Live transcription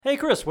Hey,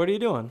 Chris, what are you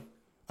doing?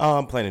 Oh,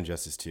 I'm playing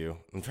Injustice 2.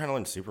 I'm trying to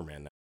learn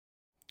Superman now.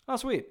 Oh,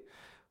 sweet.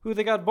 Who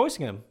they got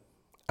voicing him?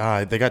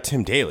 They got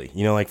Tim Daly,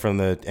 like from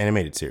the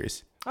animated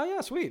series. Oh,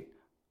 yeah, sweet.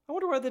 I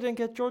wonder why they didn't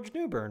get George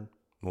Newbern.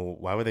 Well,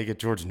 why would they get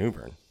George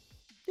Newbern?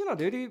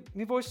 Dude,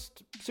 he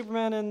voiced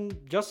Superman in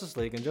Justice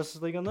League and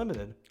Justice League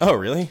Unlimited. Oh,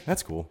 really?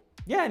 That's cool.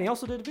 Yeah, and he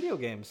also did video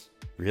games.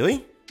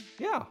 Really?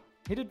 Yeah,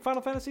 he did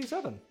Final Fantasy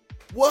VII.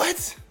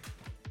 What?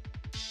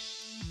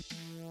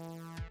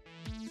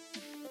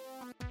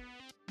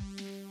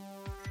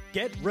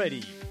 Get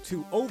ready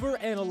to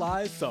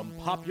overanalyze some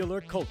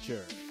popular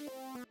culture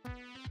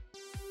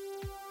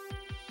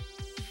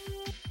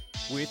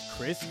with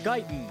Chris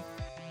Guyton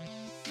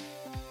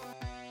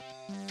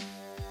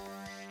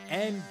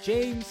and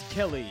James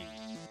Kelly.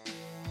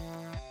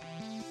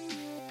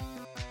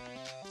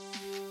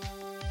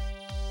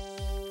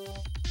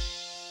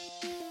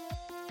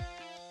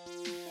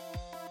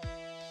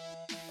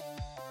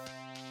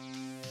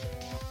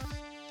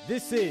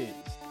 This is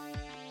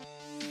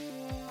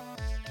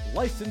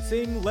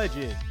Licensing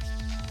Legends.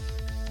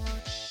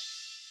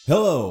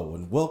 Hello,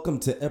 and welcome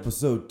to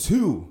episode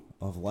 2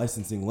 of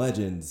Licensing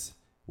Legends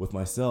with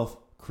myself,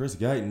 Chris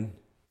Guyton.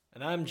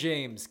 And I'm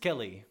James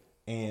Kelly.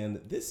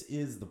 And this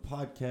is the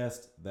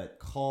podcast that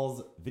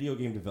calls video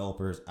game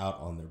developers out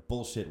on their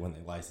bullshit when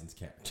they license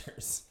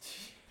characters.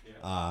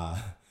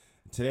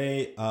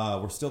 Today,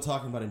 we're still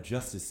talking about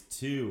Injustice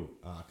 2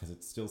 because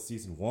it's still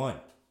season 1.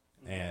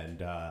 And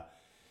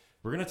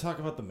we're going to talk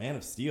about the Man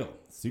of Steel,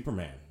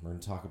 Superman. We're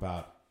going to talk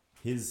about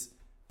his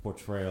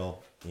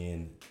portrayal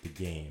in the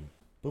game.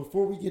 But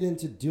before we get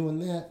into doing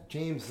that,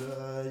 James,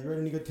 you read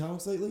any good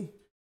comics lately?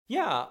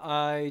 Yeah,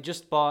 I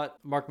just bought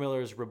Mark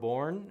Millar's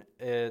Reborn.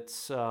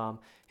 It's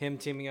him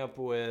teaming up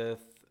with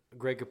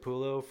Greg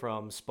Capullo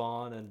from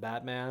Spawn and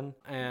Batman.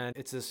 And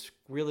it's this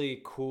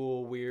really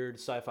cool, weird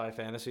sci-fi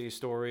fantasy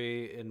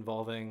story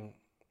involving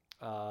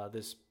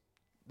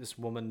this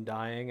woman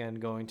dying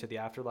and going to the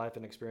afterlife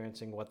and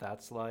experiencing what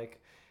that's like.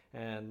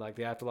 And like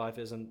the afterlife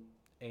isn't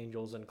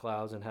angels and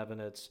clouds in heaven,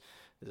 it's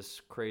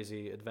this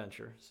crazy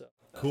adventure. So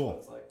that's Cool. what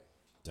it's like.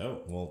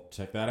 Dope. Well,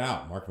 check that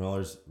out. Mark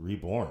Millar's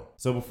Reborn.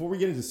 So before we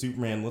get into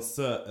Superman, let's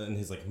and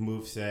his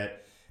move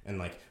set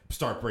and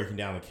start breaking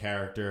down the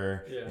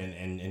character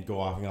and go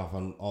off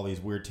on all these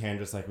weird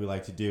tangents like we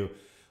like to do.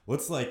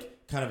 Let's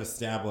kind of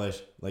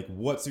establish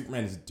what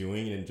Superman is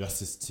doing in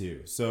Injustice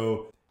 2.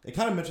 So I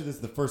kind of mentioned this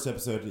in the first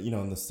episode,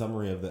 in the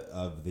summary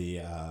of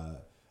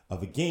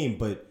the game,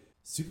 but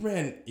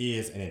Superman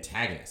is an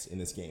antagonist in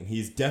this game.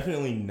 He's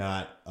definitely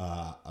not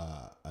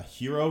a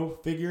hero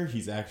figure.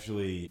 He's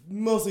actually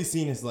mostly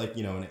seen as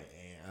an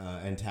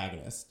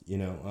antagonist. In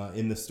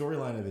the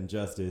storyline of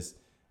Injustice,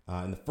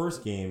 in the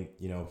first game,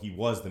 he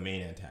was the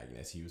main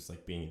antagonist. He was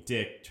being a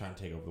dick, trying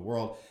to take over the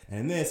world.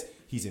 And in this,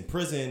 he's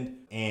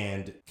imprisoned,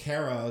 and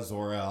Kara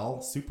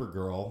Zor-El,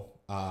 Supergirl,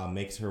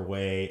 makes her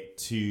way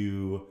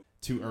to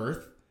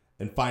Earth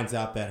and finds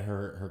out that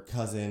her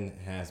cousin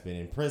has been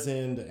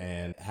imprisoned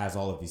and has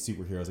all of these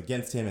superheroes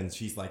against him, and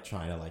she's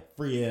trying to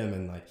free him,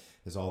 and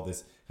there's all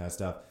this kind of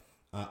stuff.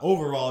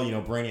 Overall,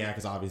 Brainiac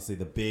is obviously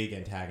the big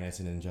antagonist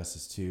in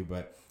Injustice 2,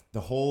 but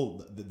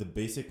the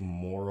basic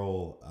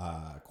moral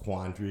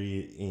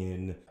quandary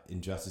in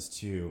Injustice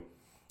 2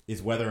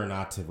 is whether or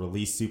not to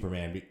release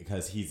Superman,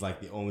 because he's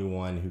the only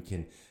one who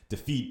can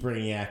defeat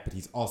Brainiac, but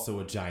he's also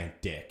a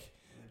giant dick.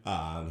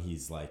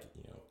 He's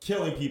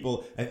killing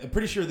people. I'm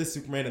pretty sure this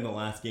Superman in the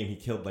last game, he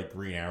killed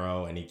Green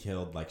Arrow and he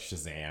killed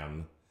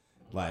Shazam.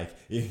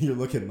 You're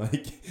looking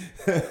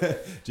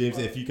James,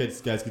 if you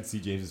guys could see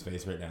James's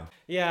face right now.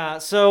 Yeah,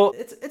 so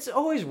it's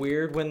always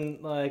weird when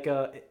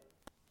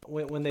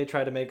when they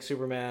try to make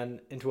Superman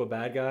into a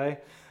bad guy.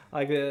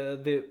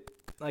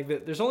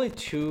 There's only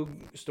two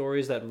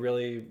stories that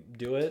really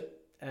do it,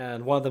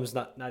 and one of them's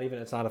not even,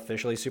 it's not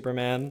officially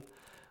Superman.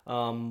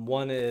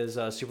 One is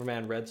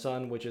Superman Red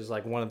Son, which is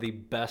one of the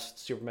best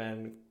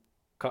Superman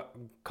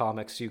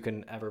comics you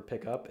can ever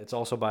pick up. It's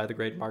also by the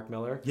great Mark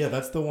Millar. Yeah,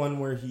 that's the one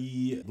where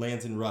he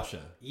lands in Russia.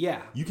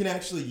 Yeah. You can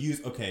actually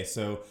use,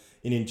 so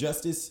in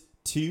Injustice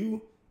 2,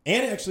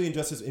 and actually in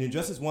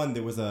Injustice 1,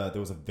 there was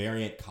a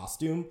variant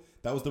costume.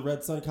 That was the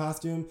Red Son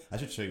costume. I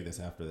should show you this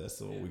after this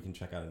so we can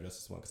check out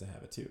Injustice 1 because I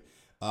have it too.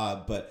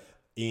 But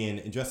in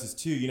Injustice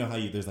 2, you know how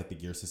there's the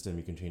gear system,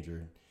 you can change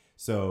your...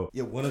 So,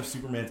 yeah, one of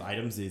Superman's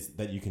items is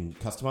that you can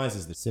customize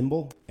is the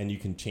symbol, and you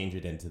can change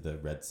it into the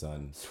Red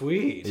Sun.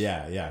 Sweet.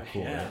 Yeah,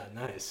 cool. Yeah, right?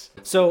 nice.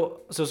 So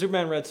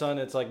Superman Red Sun,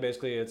 it's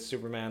basically it's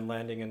Superman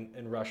landing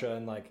in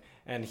Russia,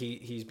 and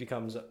he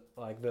becomes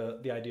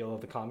the ideal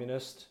of the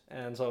communist.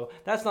 And so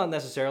that's not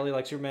necessarily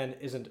Superman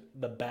isn't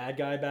the bad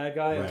guy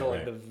until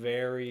the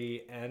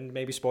very end,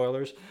 maybe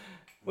spoilers.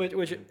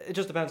 Which it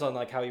just depends on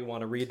how you want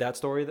to read that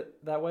story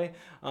that way.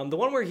 The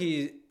one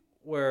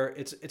where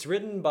it's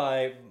written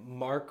by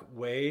Mark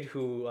Waid,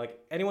 who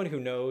anyone who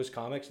knows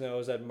comics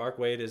knows that Mark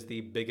Waid is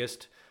the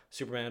biggest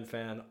Superman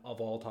fan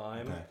of all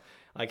time.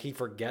 Okay. He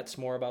forgets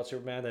more about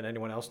Superman than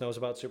anyone else knows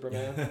about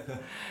Superman.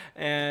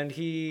 and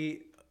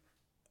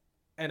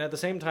And at the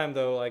same time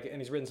though, like,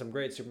 and he's written some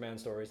great Superman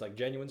stories, like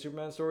genuine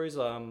Superman stories.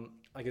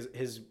 Like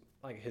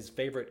his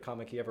favorite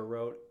comic he ever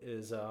wrote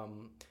is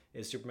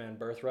Superman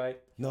Birthright.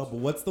 No, but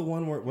what's the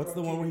one where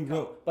he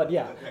wrote? But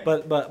yeah,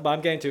 but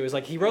I'm getting to is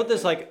like he wrote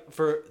this like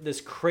for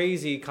this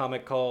crazy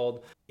comic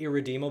called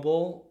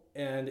Irredeemable,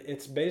 and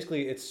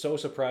it's so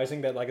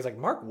surprising that like it's like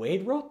Mark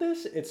Waid wrote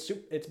this.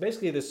 It's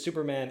basically this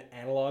Superman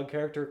analog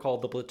character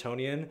called the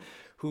Plutonian,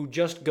 who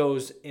just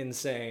goes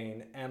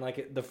insane, and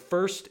like the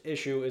first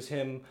issue is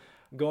him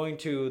going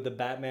to the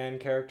Batman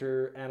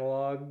character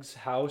analog's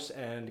house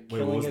and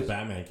killing what was the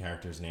Batman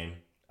character's name?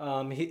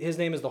 His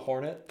name is the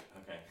Hornet.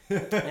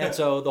 Okay. And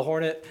so the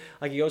Hornet,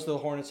 like he goes to the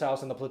Hornet's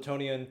house, and the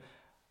Plutonian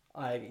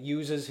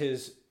uses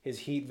his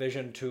heat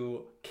vision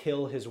to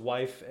kill his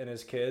wife and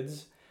his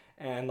kids,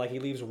 and like he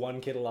leaves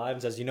one kid alive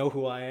and says, "You know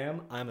who I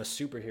am? I'm a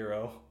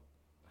superhero."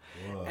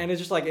 Whoa. And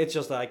it's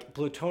just like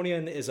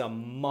Plutonian is a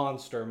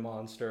monster.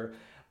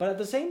 But at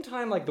the same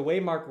time, like the way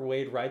Mark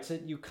Waid writes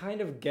it, you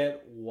kind of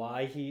get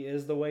why he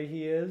is the way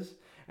he is.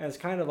 And it's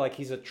kind of like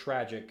he's a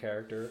tragic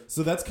character.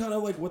 So that's kind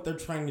of like what they're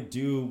trying to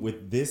do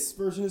with this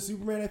version of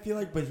Superman, I feel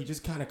like. But he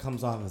just kind of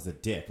comes off as a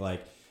dick.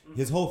 Like,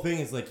 his whole thing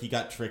is like he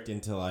got tricked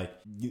into like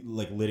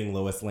letting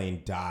Lois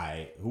Lane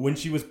die. When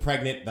she was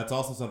pregnant, that's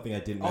also something I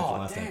didn't mention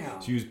last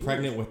time. She was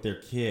pregnant with their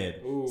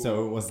kid. Ooh.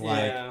 So it was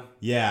like,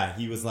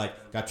 he was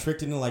like, got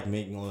tricked into like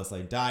making Lois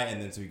Lane die.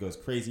 And then so he goes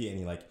crazy and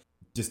he like,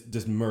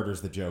 just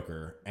murders the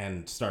Joker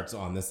and starts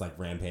on this like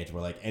rampage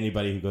where like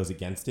anybody who goes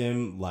against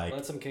him like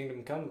that's some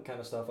Kingdom Come kind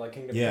of stuff, like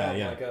Kingdom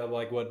Come,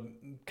 like what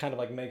kind of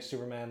like makes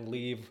Superman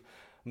leave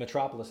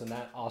Metropolis, and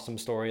that awesome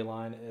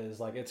storyline is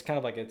like it's kind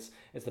of like it's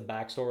the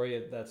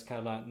backstory that's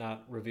kind of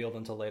not revealed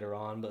until later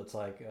on, but it's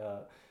like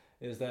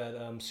is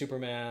that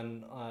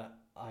Superman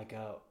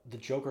the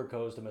Joker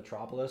goes to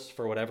Metropolis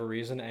for whatever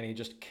reason and he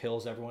just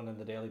kills everyone in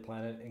the Daily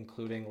Planet,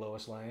 including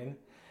Lois Lane.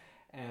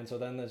 And so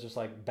then there's just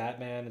like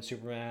Batman and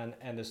Superman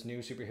and this new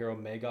superhero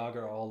Magog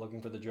are all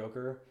looking for the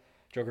Joker.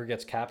 Joker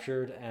gets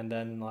captured, and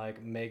then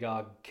like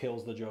Magog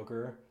kills the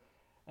Joker.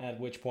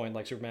 At which point,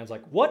 like Superman's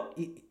like, "What?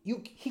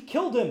 He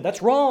killed him?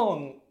 That's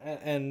wrong."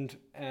 And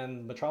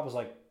Metropolis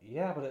like,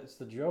 "Yeah, but it's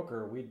the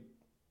Joker. We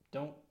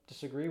don't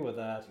disagree with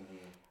that." Mm-hmm.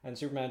 And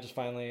Superman just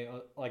finally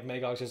like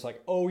Magog's just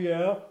like, "Oh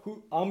yeah,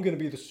 I'm gonna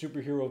be the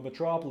superhero of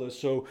Metropolis.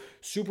 So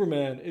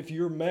Superman, if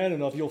you're man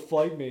enough, you'll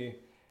fight me."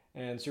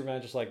 And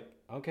Superman just like,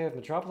 okay, if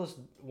Metropolis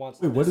wants...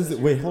 Wait, what is it?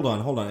 Wait, hold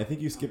on. I think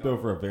you skipped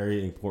over a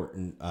very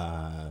important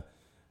part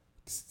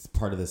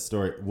of this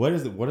story. What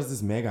is it? What is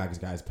this Magog's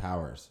guy's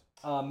powers?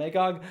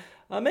 Magog's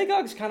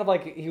kind of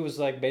like, he was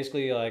like,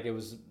 basically like, it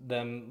was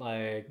them,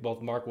 like,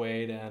 both Mark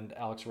Waid and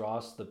Alex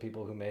Ross, the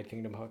people who made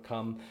Kingdom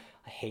Come,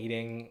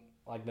 hating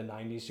like the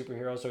 90s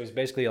superheroes. So he's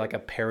basically like a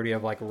parody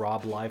of like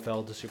Rob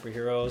Liefeld to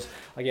superheroes.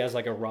 Like he has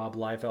like a Rob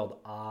Liefeld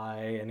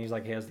eye, and he's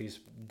like, he has these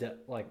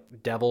like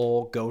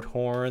devil goat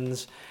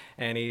horns,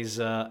 and he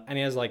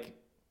has like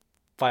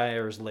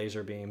fires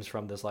laser beams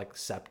from this like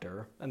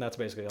scepter, and that's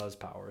basically all his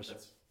powers.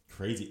 That's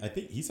crazy. I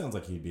think he sounds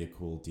like he'd be a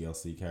cool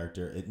DLC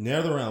character.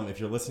 NetherRealm, if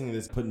you're listening to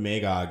this, put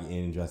Magog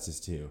in Injustice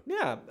 2.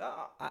 Yeah,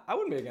 I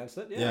wouldn't be against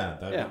it. Yeah,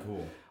 that'd be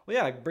cool. Well,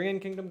 yeah, bring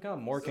in Kingdom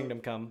Come, Kingdom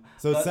Come.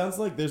 So it sounds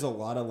like there's a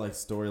lot of like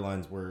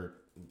storylines where,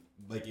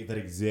 like, that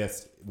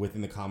exist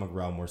within the comic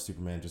realm where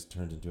Superman just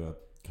turns into a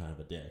kind of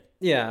a dick.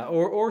 Yeah,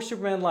 or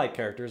Superman-like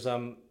characters.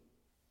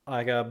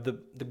 Like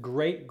the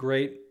great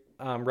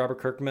Robert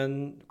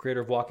Kirkman,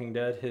 creator of Walking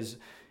Dead,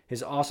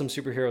 his awesome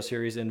superhero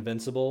series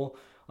Invincible,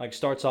 like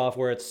starts off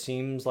where it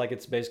seems like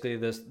it's basically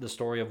the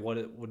story of what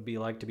it would be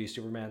like to be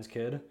Superman's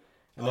kid.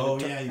 You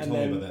told me about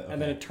that. Okay.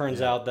 And then it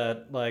turns out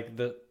that like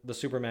the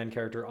Superman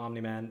character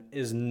Omni-Man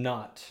is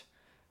not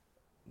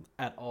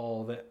at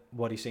all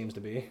what he seems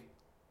to be.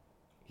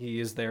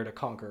 He is there to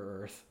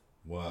conquer Earth.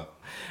 Wow.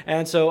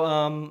 And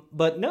so,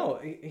 but no,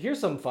 here's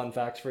some fun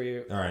facts for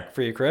you. All right.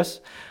 For you,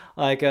 Chris.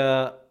 Like,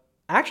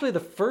 actually, the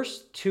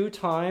first 2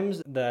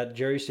 times that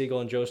Jerry Siegel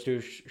and Joe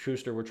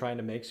Shuster were trying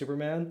to make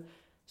Superman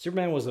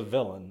was the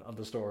villain of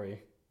the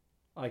story.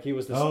 Like he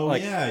was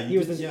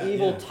this,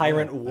 evil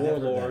tyrant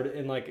warlord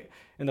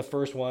in the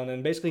first one,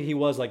 and basically he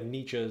was like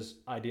Nietzsche's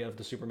idea of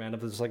the Superman, of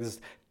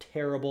this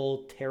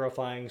terrible,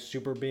 terrifying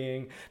super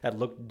being that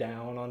looked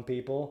down on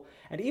people.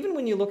 And even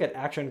when you look at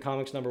Action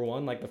Comics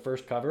 #1, like the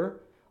first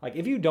cover, like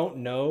if you don't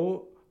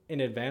know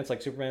in advance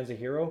like Superman's a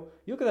hero,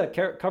 you look at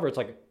that cover, it's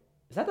like,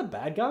 is that the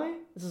bad guy?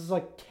 This is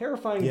like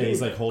terrifying. Yeah, dude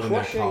he's like holding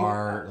a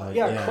car.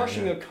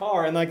 Crushing a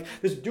car, and like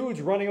this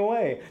dude's running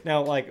away.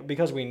 Now, like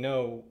because we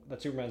know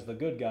that Superman's the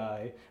good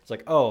guy, it's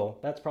like, oh,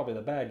 that's probably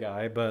the bad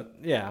guy. But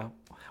yeah,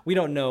 we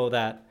don't know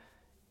that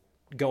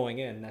going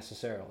in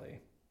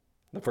necessarily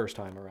the first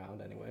time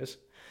around, anyways.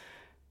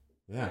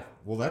 Yeah,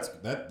 well, that's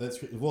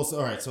well. So,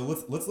 all right, so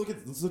let's look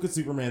at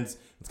Superman's.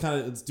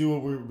 Let's do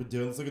what we're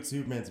doing. Let's look at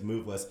Superman's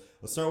move list.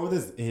 Let's start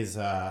with his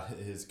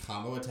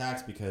combo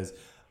attacks, because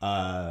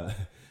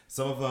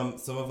some of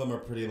them are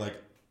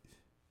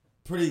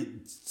pretty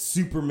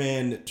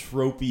Superman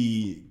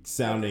tropey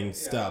sounding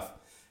stuff.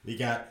 You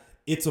got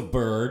It's a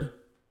Bird,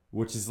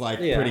 which is like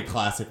Yeah. pretty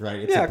classic, right?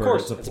 It's Yeah, a of bird,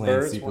 course. it's a It's a plain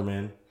bird, it's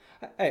Superman.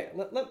 Hey,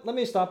 let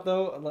me stop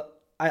though.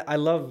 I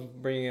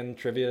love bringing in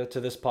trivia to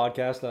this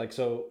podcast. Like,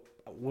 so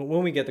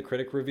when we get the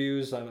critic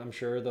reviews, I'm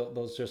sure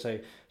they'll just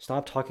say,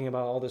 stop talking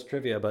about all this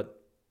trivia, but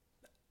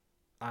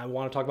I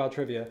want to talk about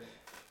trivia.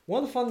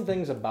 One of the fun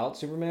things about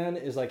Superman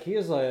is like he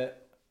is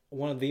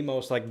one of the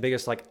most like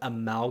biggest like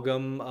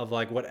amalgam of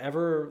like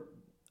whatever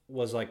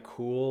was like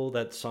cool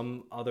that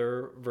some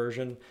other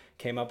version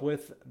came up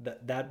with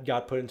that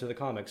got put into the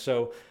comics.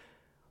 So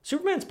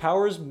Superman's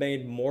powers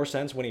made more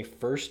sense when he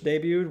first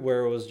debuted,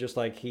 where it was just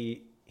like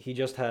he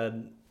just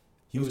had.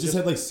 He just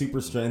had like super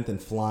strength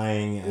and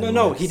flying. And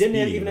No, like, he didn't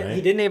speed, even right?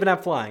 he didn't even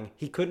have flying.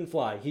 He couldn't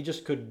fly. He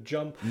just could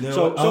jump.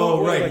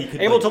 No, right, like, he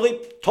could, able like, to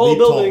leap tall leap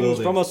tall buildings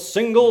buildings. from a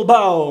single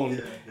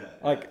bound.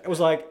 Like it was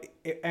like,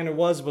 and it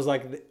was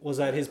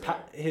that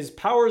his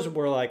powers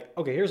were like,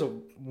 okay, here's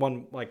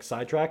one like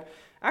sidetrack.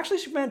 Actually,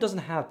 Superman doesn't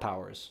have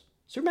powers.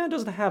 Superman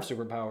doesn't have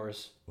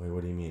superpowers. Wait,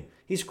 what do you mean?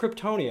 He's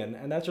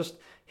Kryptonian, and that's just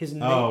his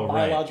Right.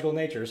 biological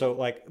nature. So,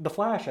 like, the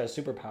Flash has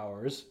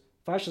superpowers.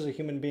 Flash is a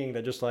human being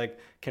that just, like,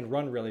 can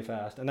run really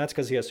fast, and that's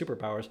because he has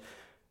superpowers.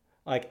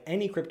 Like,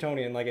 any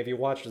Kryptonian, like, if you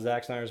watch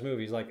Zack Snyder's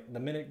movies, like, the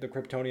minute the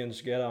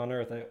Kryptonians get on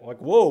Earth, they're like,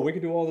 whoa, we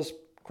can do all this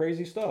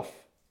crazy stuff.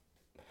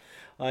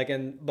 Like,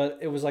 but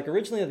it was, like,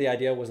 originally the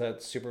idea was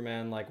that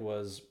Superman, like,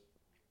 was,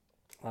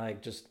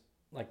 like, just,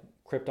 like,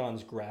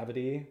 Krypton's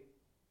gravity,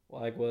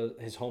 like, was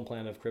his home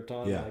planet of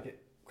Krypton. Yeah. Like,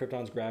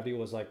 Krypton's gravity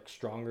was like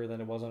stronger than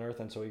it was on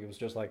Earth, and so he was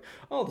just like,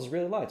 "Oh, this is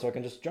really light, so I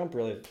can just jump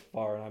really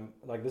far." And I'm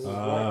like, "This is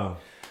light."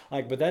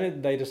 Like, but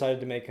then they decided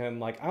to make him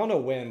like I don't know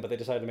when, but they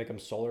decided to make him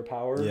solar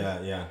powered.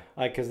 Yeah.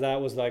 Like, because that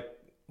was like,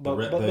 The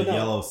but no.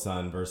 yellow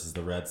sun versus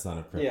the red sun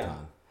of Krypton. Yeah.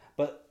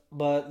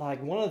 But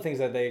like one of the things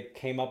that they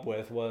came up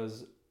with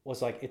was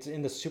like it's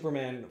in the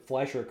Superman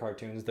Fleischer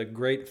cartoons, the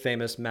great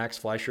famous Max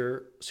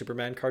Fleischer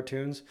Superman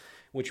cartoons,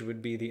 which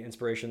would be the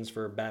inspirations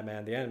for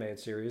Batman the animated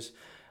series.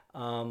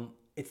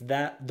 It's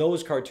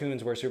those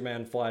cartoons where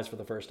Superman flies for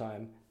the first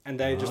time, and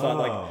they just thought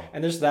like,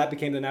 and just that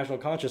became the national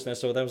consciousness.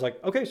 So that was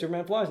like, okay,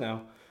 Superman flies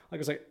now.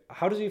 Like it's like,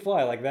 how does he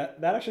fly? Like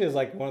that actually is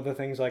like one of the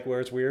things like where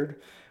it's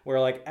weird, where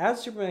like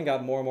as Superman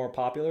got more and more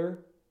popular,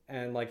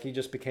 and like he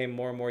just became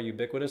more and more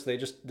ubiquitous, they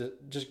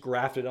just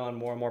grafted on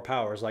more and more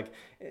powers. Like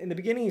in the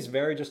beginning,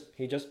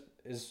 he just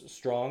is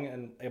strong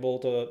and able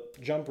to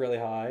jump really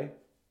high,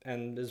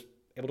 and is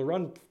able to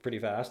run pretty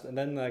fast, and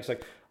then it's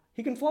like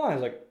he can fly.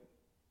 It's like,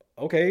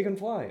 okay, he can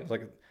fly. It's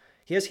like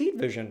he has heat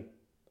vision.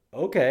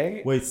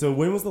 Okay. Wait, so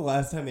when was the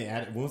last time they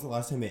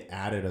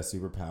added a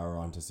superpower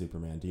onto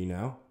Superman? Do you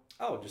know?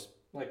 Oh, just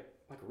like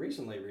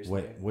recently.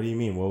 Wait, what do you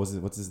mean?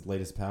 What's his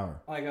latest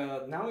power? Like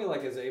now he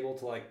like is able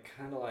to like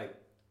kind of like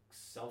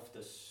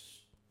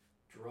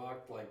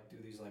self-destruct, like do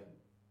these like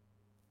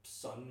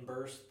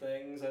sunburst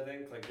things. I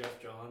think like Jeff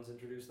Johns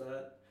introduced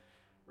that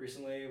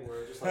recently,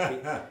 where just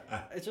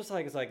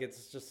like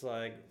it's just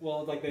like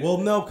well like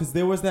No, because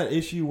there was that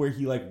issue where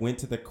he like went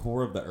to the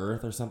core of the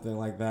Earth or something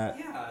like that.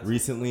 Yeah,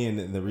 recently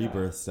in the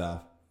Rebirth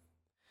stuff.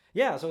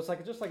 Yeah, so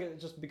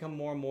it's just become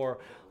more and more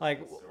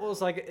like well,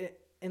 it's like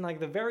in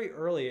like the very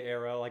early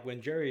era, like when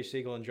Jerry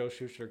Siegel and Joe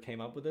Shuster came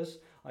up with this,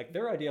 like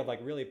their idea of like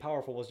really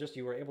powerful was just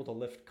you were able to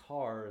lift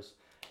cars.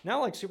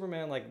 Now like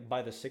Superman like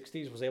by the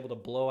 60s was able to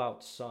blow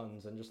out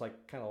suns and just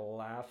like kind of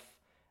laugh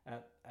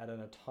at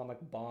an atomic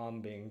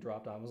bomb being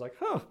dropped on. I was like,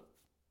 huh,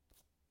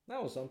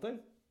 that was something.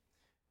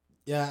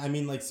 Yeah, I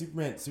mean like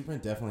Superman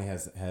definitely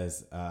has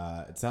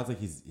it sounds like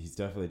he's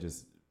definitely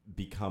just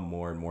become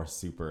more and more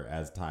super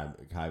as time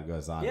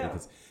goes on,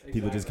 because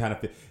people just kind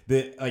of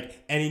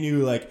like any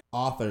new like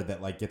author that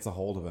like gets a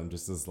hold of him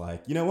just is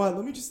like, you know what,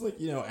 let me just like,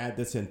 you know, add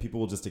this in, people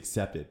will just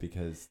accept it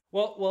because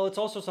well it's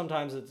also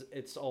sometimes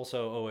it's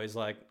also always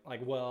like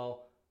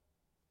well,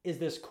 is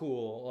this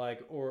cool,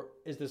 like, or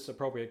is this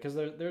appropriate? Because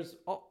there's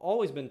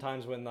always been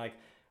times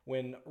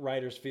when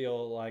writers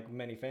feel like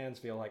many fans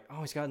feel like, oh,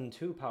 he's gotten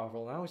too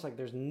powerful. Now it's like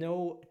there's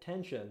no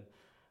tension.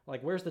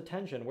 Like, where's the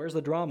tension? Where's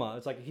the drama?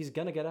 It's like he's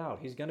gonna get out.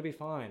 He's gonna be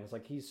fine. It's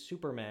like he's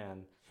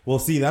Superman. Well,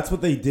 see, that's what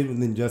they did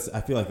with Injustice.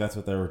 I feel like that's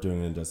what they were doing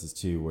in Injustice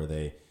 2, where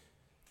they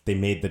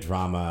made the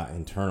drama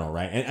internal,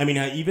 right? And I mean,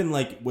 even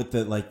like with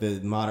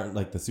the modern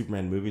like the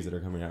Superman movies that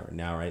are coming out right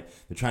now, right?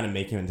 They're trying to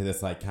make him into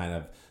this like kind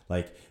of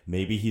like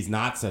maybe he's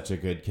not such a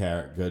good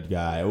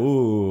guy.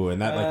 Ooh,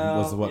 and that like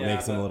was what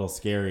makes him a little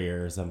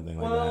scarier or something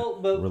like that.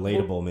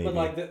 Relatable, maybe. But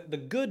like the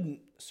good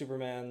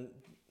Superman,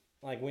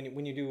 like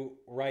when you do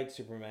right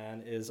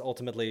Superman, is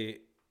ultimately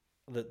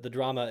the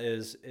drama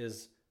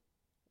is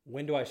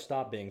when do I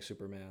stop being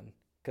Superman?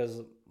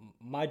 Because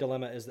my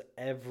dilemma is that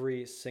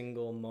every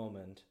single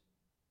moment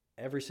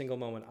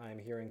I'm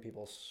hearing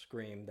people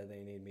scream that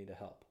they need me to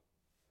help.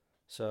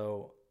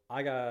 So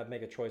I gotta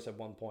make a choice at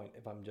one point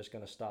if I'm just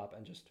gonna stop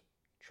and just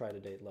try to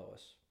date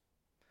Lois.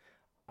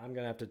 I'm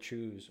gonna have to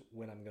choose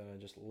when I'm gonna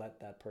just let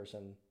that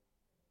person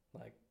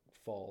like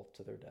fall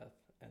to their death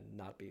and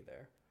not be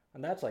there.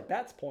 And that's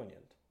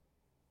poignant.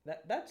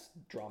 That's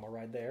drama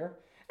right there.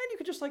 And you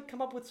could just like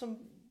come up with some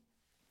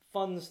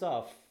fun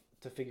stuff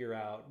to figure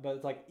out. But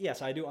it's like,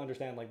 yes, I do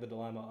understand like the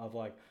dilemma of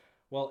like,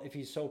 well, if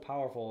he's so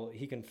powerful,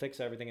 he can fix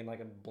everything in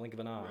like a blink of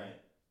an eye.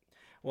 Right.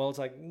 Well, it's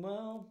like,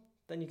 well,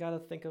 then you got to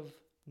think of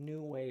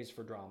new ways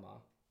for drama.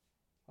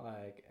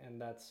 Like, and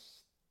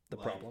that's the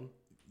problem.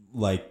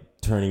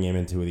 Like turning him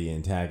into the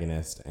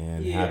antagonist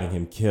and having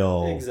him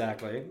kill.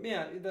 Exactly.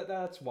 Yeah,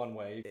 that's one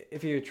way.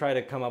 If you try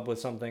to come up with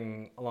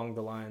something along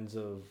the lines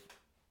of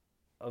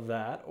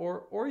that,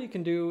 or you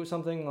can do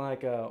something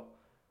like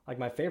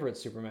my favorite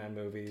Superman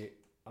movie,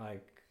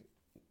 like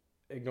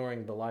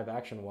ignoring the live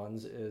action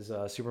ones, is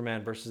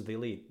Superman versus the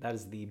Elite. That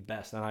is the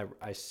best, and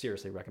I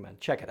seriously recommend.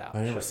 Check it out.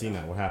 I've never seen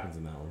that. What happens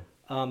in that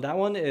one? That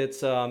one,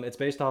 it's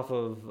based off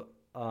of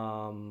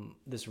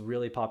this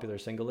really popular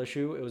single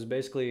issue. It was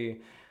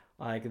basically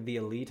like the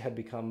Elite had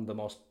become the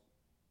most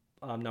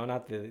no,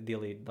 not the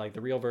Elite, like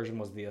the real version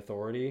was the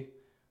Authority,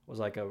 was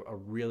like a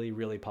really,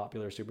 really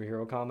popular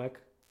superhero comic.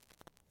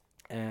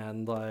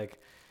 And like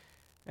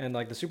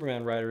the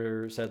Superman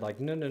writer said, like,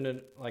 no,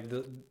 like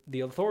the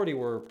Authority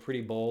were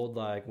pretty bold,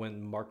 like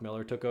when Mark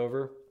Miller took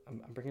over.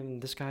 I'm bringing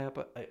this guy up.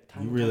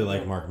 You really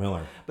like Mark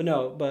Miller.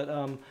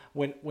 But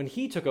when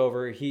he took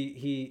over,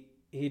 he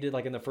did,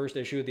 like, in the first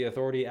issue, the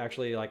Authority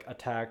actually like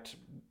attacked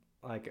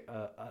like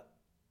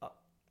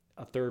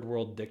a third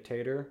world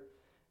dictator,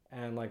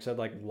 and like said,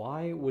 like,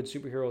 why would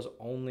superheroes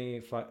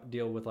only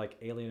deal with like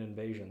alien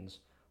invasions?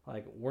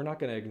 Like, we're not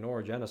going to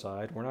ignore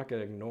genocide. We're not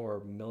going to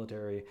ignore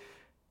military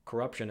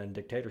corruption and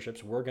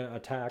dictatorships. We're going to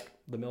attack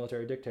the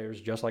military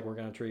dictators just like we're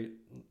going to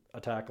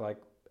attack like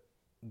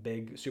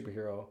big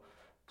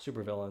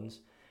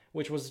supervillains,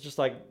 which was just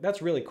like,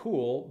 that's really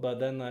cool.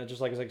 But then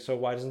just like, it's like, so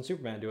why doesn't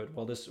Superman do it?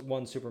 Well, this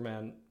one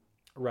Superman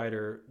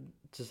writer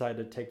decided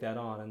to take that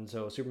on. And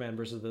so Superman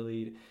versus the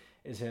Elite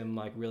is him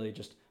like really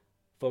just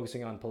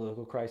focusing on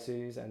political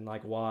crises and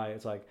like why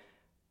it's like,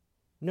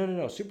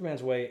 no,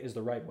 Superman's way is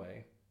the right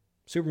way.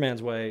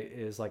 Superman's way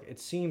is like, it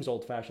seems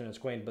old-fashioned and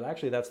quaint, but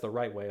actually that's the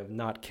right way of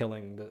not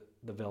killing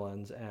the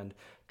villains and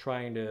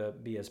trying to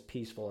be as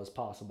peaceful as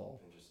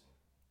possible.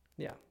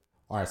 Yeah.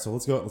 All right, so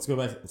let's go back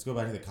to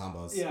the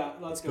combos. Yeah,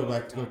 let's go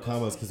back to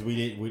combos because we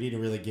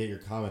didn't really get your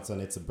comments on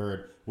It's a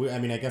Bird. I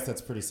mean, I guess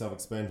that's pretty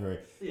self-explanatory.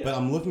 Yeah. But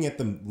I'm looking at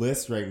the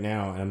list right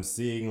now and I'm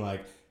seeing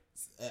like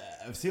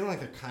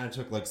they kind of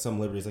took like some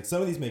liberties. Like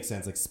some of these make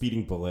sense, like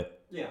Speeding Bullet.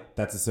 Yeah.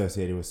 That's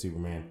associated with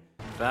Superman.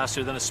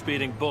 Faster than a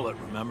speeding bullet,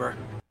 remember?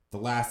 The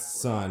Last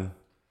Son,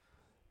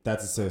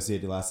 that's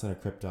associated. Last Son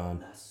of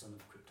Krypton. Last Son of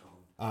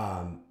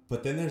Krypton.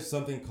 But then there's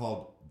something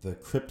called the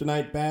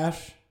Kryptonite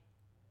Bash,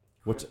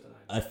 which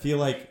I feel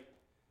like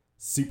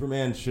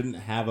Superman shouldn't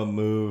have a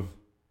move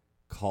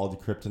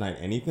called Kryptonite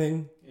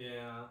anything.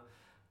 Yeah.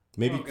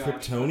 Maybe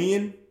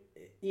Kryptonian?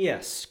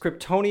 Yes,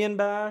 Kryptonian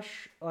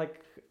Bash.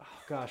 Like, oh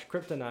gosh,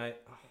 Kryptonite.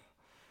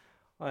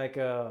 Like,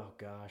 oh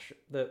gosh.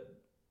 The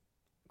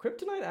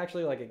Kryptonite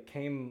actually, like,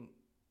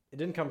 it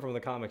didn't come from the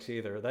comics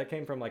either. That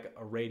came from like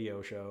a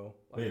radio show.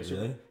 Like Wait,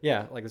 really?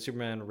 Yeah, like the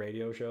Superman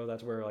radio show.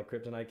 That's where like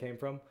Kryptonite came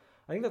from.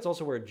 I think that's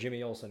also where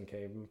Jimmy Olsen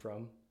came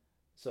from.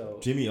 So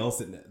Jimmy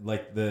Olsen,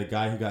 like the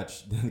guy who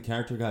the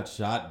character got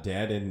shot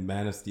dead in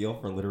Man of Steel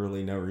for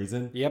literally no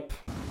reason. Yep.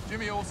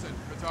 Jimmy Olsen,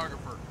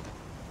 photographer,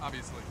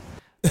 obviously.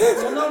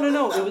 Well,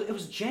 no. It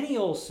was Jenny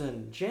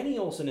Olsen. Jenny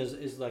Olsen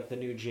is like the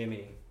new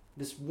Jimmy.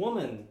 This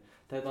woman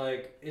that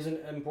like isn't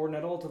important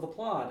at all to the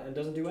plot and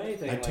doesn't do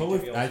anything.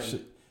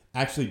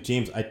 Actually,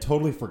 James, I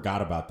totally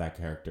forgot about that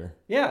character.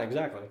 Yeah,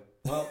 exactly.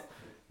 Well,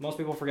 most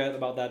people forget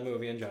about that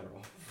movie in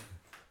general.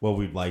 Well,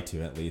 we'd like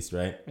to, at least,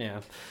 right?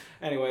 Yeah.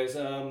 Anyways,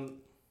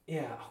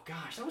 yeah. Oh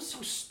gosh, that was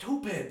so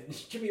stupid.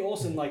 Jimmy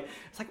Olsen, like,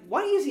 it's like,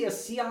 why is he a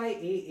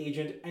CIA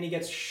agent and he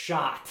gets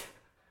shot?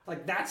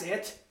 Like, that's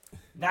it?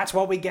 That's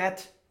what we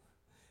get?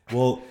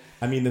 Well,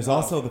 I mean, there's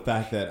also the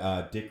fact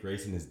that Dick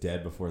Grayson is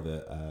dead before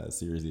the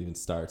series even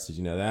starts. Did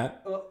you know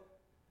that?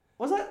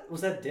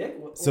 Was that Dick?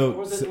 Or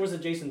was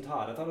it Jason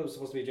Todd? I thought it was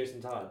supposed to be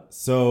Jason Todd.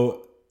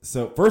 So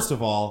first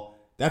of all,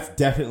 that's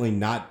definitely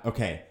not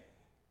okay.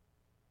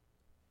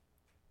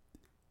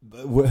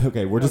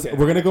 Okay, we're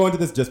gonna go into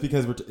this just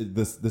because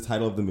the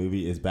title of the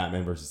movie is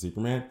Batman versus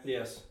Superman.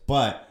 Yes.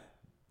 But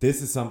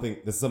this is something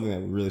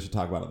that we really should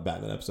talk about in the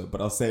Batman episode.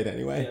 But I'll say it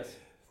anyway. Yes.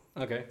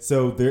 Okay.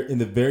 So there, in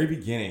the very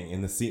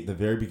beginning,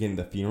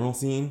 the funeral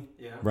scene,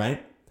 yeah.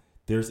 Right?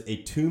 There's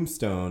a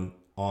tombstone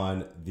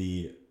on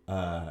the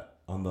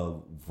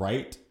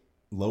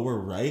lower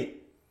right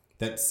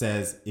that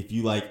says, if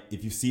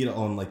you see it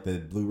on like the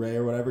Blu-ray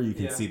or whatever, you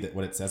can see that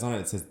what it says on it.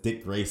 It says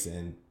Dick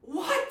Grayson.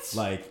 What?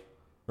 Like,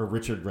 or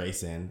Richard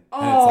Grayson.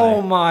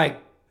 Oh, and my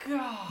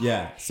God.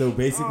 Yeah. So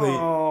basically,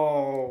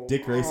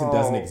 Dick Grayson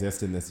doesn't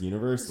exist in this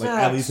universe. Zack, like,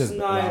 at least as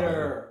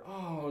Snyder.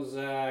 Oh,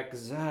 Zack.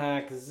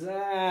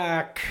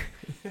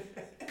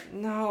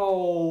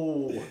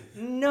 No.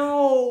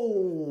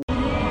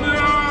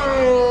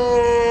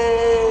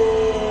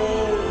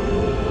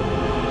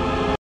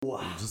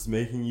 Just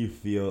making you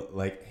feel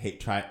like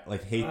hate that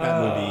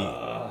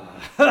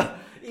movie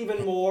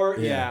even more.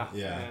 Yeah.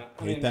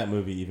 Hate that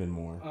movie even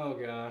more. Oh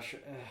gosh.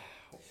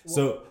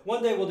 So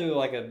one day we'll do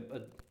like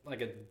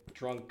a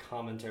drunk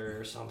commentary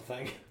or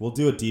something. We'll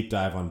do a deep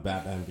dive on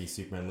Batman v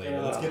Superman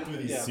later. Let's get through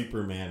these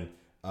Superman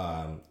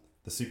the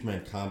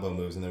Superman combo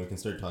moves, and then we can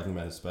start talking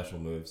about his special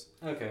moves.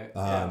 Okay.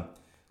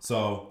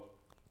 So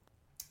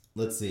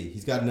let's see.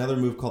 He's got another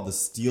move called the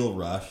Steel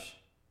Rush.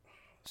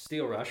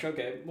 Steel Rush.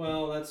 Okay.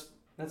 Well, that's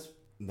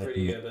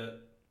pretty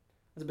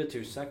that's a bit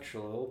too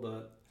sexual,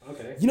 but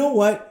okay. You know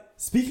what?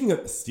 Speaking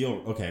of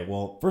steel, okay.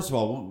 Well, first of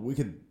all, we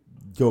could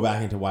go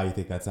back into why you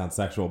think that sounds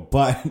sexual,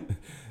 but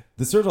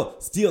the circle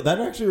steel that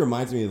actually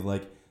reminds me of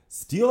like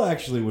Steel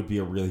actually would be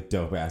a really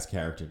dope ass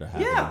character to have.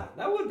 Yeah,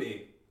 that would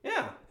be.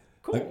 Yeah,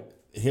 cool. Like,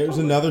 here's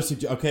another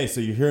suggestion. Okay, so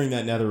you're hearing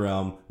that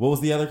NetherRealm. What was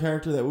the other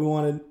character that we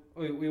wanted?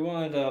 We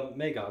wanted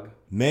Magog.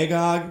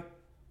 Magog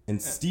and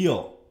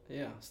Steel.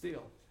 Yeah,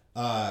 Steel.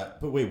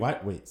 But wait,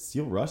 what? Wait,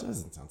 Steel Rush? That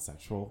doesn't sound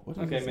sexual. What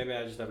okay, maybe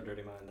I just have a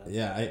dirty mind then.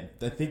 Yeah,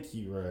 I think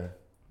you were.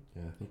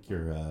 Yeah, I think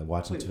you're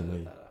watching too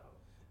many.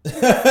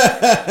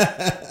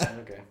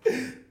 Okay.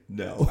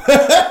 No. All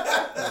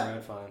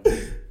right, fine.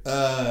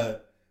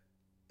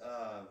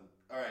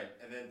 All right,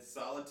 and then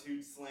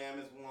Solitude Slam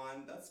is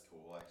one. That's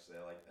cool, actually.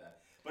 I like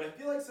that. But I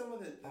feel like some of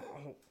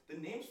the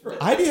names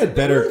for Ivy had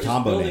better really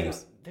combo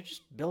names. They're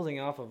just building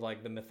off of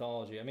like the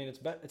mythology. I mean,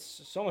 it's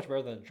so much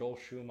better than Joel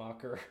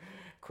Schumacher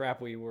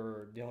crap we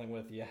were dealing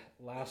with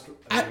last week.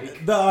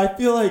 I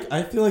feel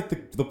like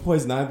the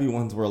Poison Ivy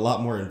ones were a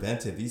lot more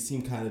inventive. These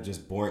seem kind of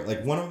just boring.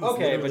 Like one of them.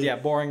 Okay, but yeah,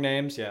 boring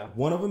names. Yeah.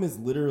 One of them is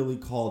literally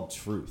called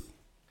Truth.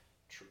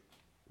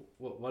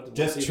 What's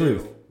just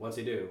Truth. What's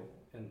he do?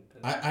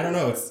 I don't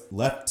know. It's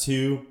left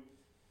two.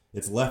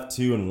 It's left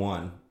 2 and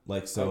 1.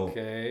 Like so.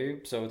 Okay,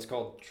 so it's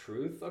called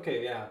Truth.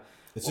 Okay, yeah.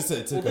 It's just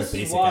a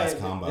basic ass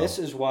combo. This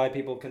is why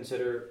people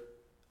consider.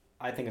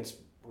 I think it's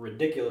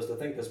ridiculous to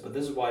think this, but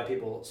this is why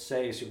people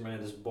say Superman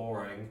is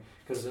boring,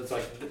 because it's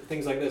like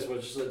things like this,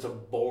 which it's a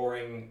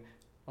boring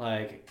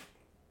like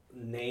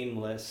name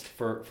list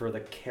for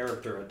the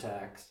character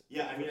attacks.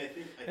 Yeah, I mean, I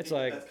think it's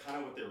like that's kind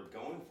of what they were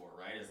going for,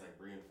 right? Is like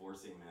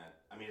reinforcing that.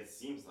 I mean, it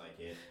seems like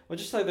it. Well,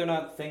 just like they're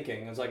not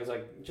thinking. It's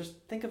like just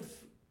think of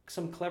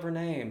some clever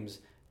names.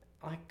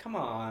 Like, come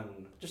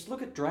on, just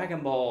look at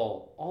Dragon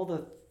Ball. All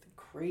the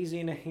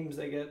crazy names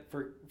they get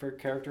for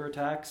character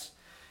attacks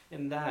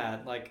in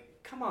that.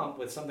 Like, come up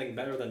with something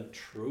better than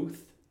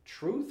Truth.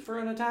 Truth for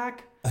an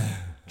attack?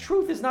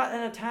 Truth is not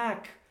an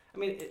attack. I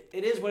mean,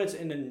 it is when it's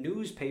in a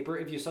newspaper.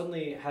 If you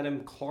suddenly had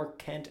him Clark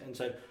Kent and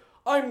said,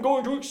 "I'm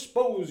going to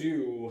expose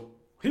you.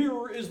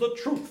 Here is the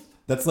truth."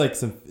 That's like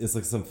some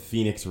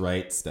Phoenix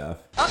Wright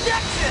stuff.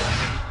 Objection!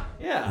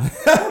 Yeah.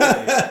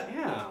 Totally.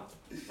 Yeah.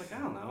 Like, I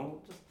don't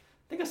know. Just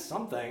think of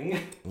something.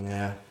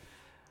 Yeah.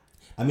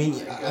 I mean,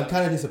 I'm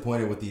kind of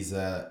disappointed with these.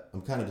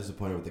 I'm kind of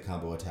disappointed with the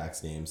combo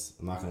attacks games.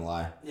 I'm not gonna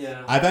lie.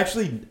 Yeah. I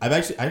actually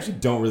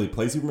don't really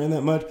play Superman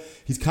that much.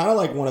 He's kind of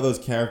like one of those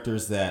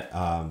characters that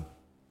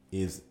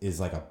is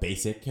like a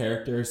basic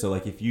character. So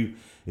like if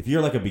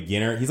you're like a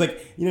beginner, he's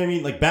like, you know what I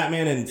mean? Like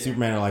Batman and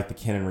Superman are like the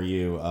Ken and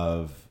Ryu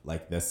of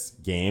like this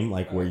game,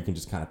 like where you can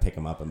just kind of pick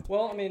them up and.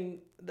 Well, I mean,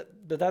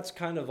 but that's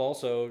kind of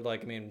also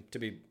like, I mean, to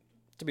be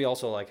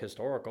also like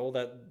historical,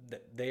 that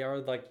they are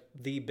like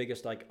the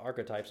biggest like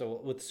archetype.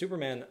 So with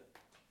Superman,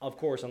 of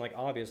course, and like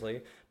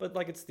obviously, but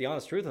like it's the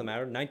honest truth of the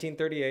matter.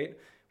 1938,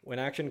 when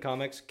Action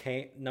Comics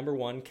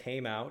 #1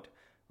 came out,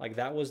 like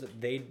that was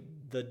the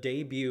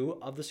debut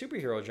of the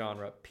superhero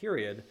genre,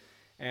 period.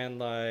 And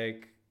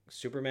like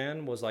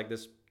Superman was like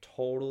this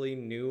totally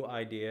new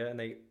idea, and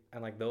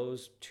like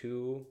those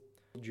two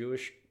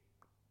Jewish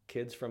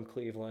kids from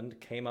Cleveland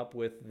came up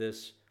with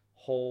this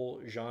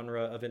whole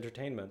genre of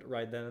entertainment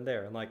right then and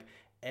there. And like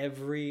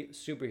every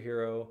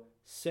superhero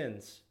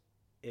since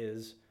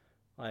is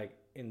like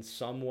in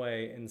some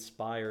way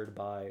inspired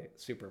by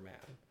Superman.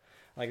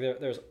 Like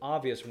there's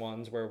obvious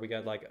ones where we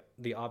got like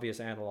the obvious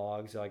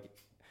analogs, like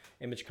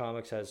Image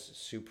Comics has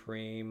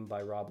Supreme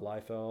by Rob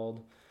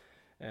Liefeld,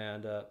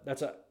 and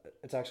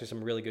it's actually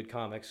some really good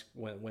comics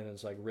when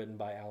it's like written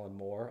by Alan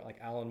Moore. Like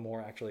Alan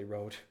Moore actually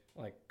wrote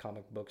like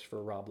comic books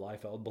for Rob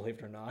Liefeld, believe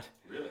it or not.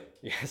 Really?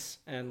 Yes,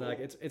 and cool. Like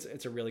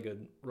it's a really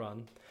good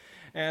run,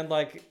 and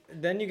like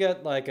then you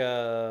get like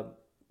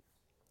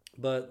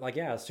but like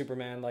yeah,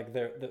 Superman, like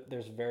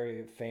there's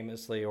very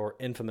famously or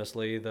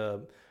infamously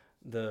the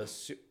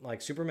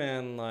like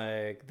Superman,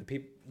 like the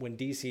people when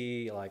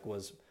DC like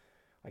was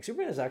like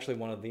Superman is actually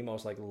one of the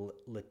most like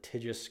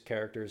litigious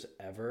characters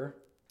ever.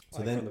 So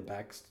like, then from the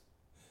back.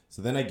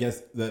 So then I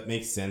guess that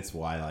makes sense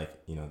why like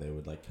you know they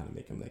would like kind of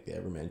make him like the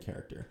Everman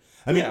character.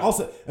 I mean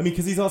also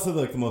because he's also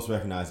like the most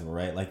recognizable,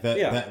 right? Like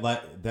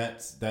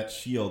that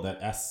shield, that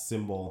S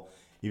symbol.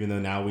 Even though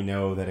now we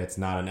know that it's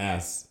not an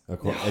S,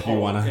 if you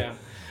want to. Yeah.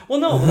 Well,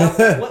 no.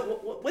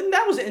 When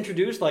that was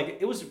introduced,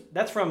 like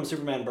that's from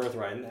Superman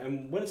Birthright,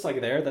 and when it's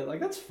like there,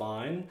 that's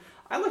fine.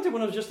 I liked it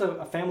when it was just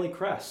a family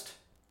crest.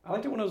 I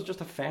liked it when it was just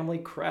a family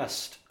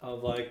crest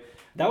of like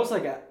that was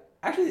like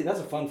actually that's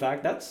a fun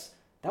fact. That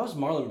was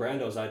Marlon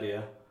Brando's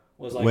idea.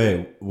 Was like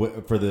in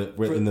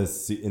the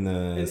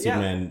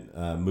Superman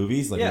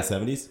movies like in the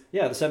 70s.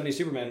 Yeah, the 70s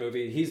Superman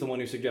movie. He's the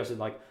one who suggested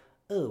like.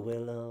 Oh,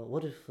 well,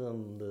 what if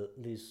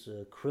this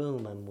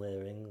chrome I'm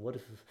wearing, what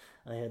if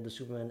I had the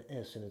Superman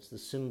S and it's the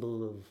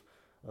symbol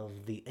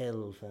of the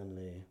L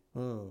family.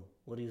 Oh,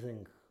 what do you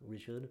think,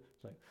 Richard?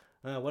 It's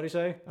like, what do you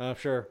say?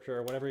 Sure,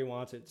 whatever he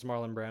wants. It's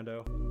Marlon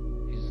Brando.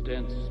 His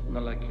dense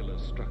molecular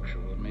structure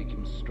will make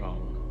him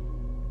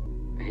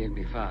strong. He'll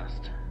be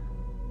fast,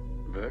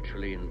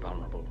 virtually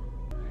invulnerable.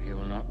 He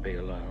will not be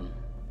alone.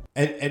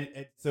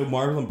 And so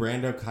Marlon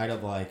Brando kind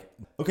of like,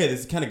 okay,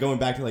 this is kind of going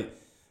back to like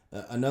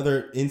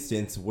another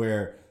instance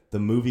where the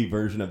movie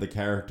version of the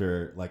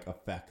character like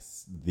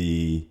affects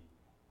the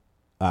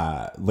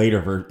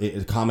later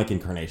comic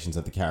incarnations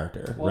of the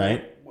character,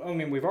 right? I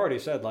mean, we've already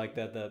said like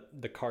that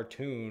the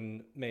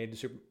cartoon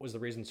was the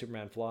reason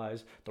Superman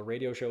flies. The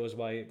radio show is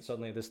why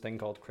suddenly this thing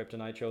called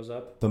Kryptonite shows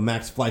up. The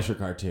Max Fleischer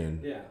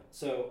cartoon. Yeah.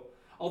 So,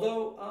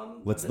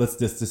 although let's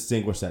just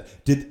distinguish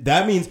that. Did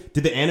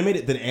the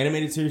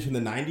animated series from the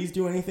 90s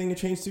do anything to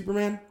change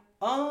Superman?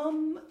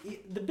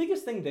 The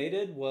biggest thing they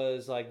did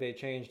was like they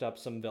changed up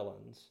some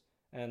villains,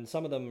 and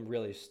some of them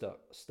really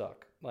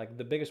stuck. Like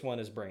the biggest one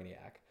is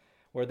Brainiac,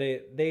 where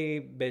they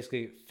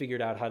basically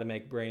figured out how to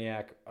make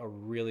Brainiac a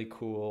really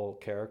cool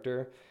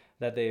character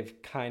that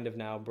they've kind of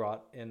now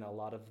brought in a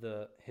lot of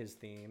his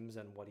themes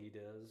and what he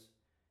does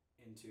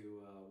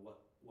into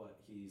what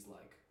he's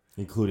like.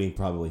 Including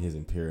probably his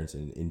appearance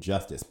in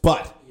Injustice.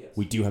 But yes.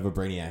 We do have a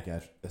Brainiac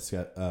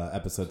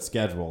episode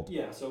scheduled.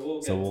 Yeah, so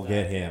we'll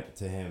get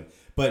to him.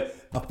 But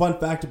a fun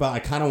fact about, I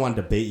kind of wanted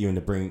to bait you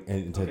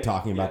into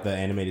talking about the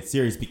animated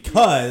series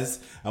because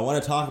I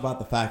want to talk about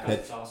the fact that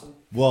it's awesome.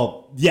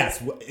 Well,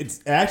 yes, it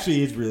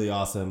actually is really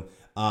awesome.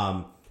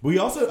 We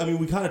also, I mean,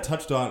 we kind of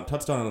touched on it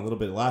a little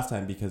bit last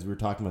time because we were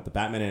talking about the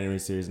Batman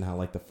animated series and how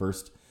like the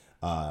first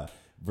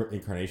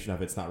incarnation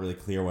of it's not really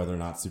clear whether or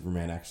not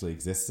Superman actually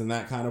exists in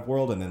that kind of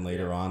world, and then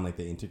later on, like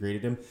they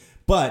integrated him.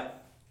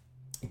 But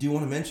I do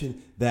want to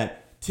mention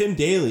that Tim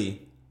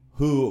Daly,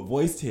 who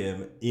voiced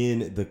him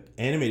in the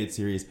animated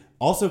series,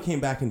 also came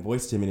back and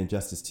voiced him in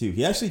Injustice 2.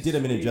 He actually did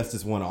him in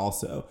Injustice 1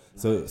 also.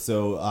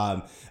 So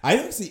I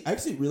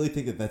actually really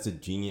think that's a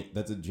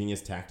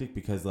genius tactic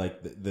because like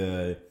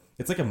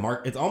it's like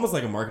it's almost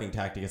like a marketing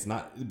tactic. It's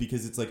not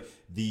because it's like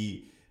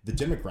the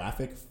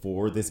demographic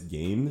for this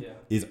game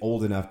is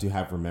old enough to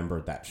have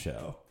remembered that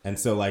show. And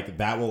so like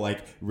that will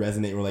like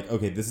resonate. We're like,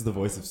 okay, this is the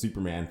voice of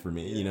Superman for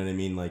me. You know what I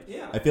mean? Like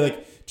I feel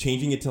like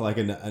changing it to like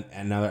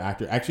another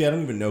actor. Actually, I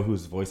don't even know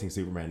who's voicing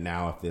Superman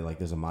now if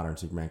there's a modern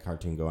Superman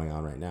cartoon going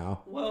on right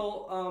now.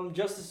 Well,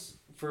 Justice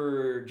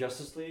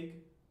League.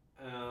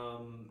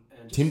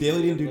 And Tim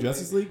Daly didn't do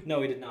Justice League?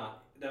 No, he did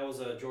not. That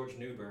was George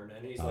Newbern,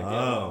 and he's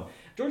like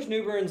George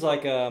Newbern's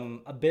like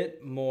a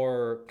bit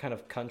more kind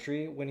of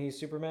country when he's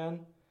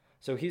Superman.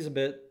 So he's a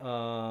bit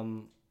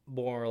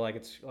more like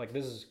it's like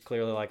this is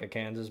clearly like a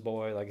Kansas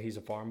boy, like he's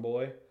a farm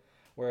boy,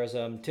 whereas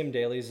Tim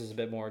Daly's is a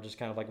bit more just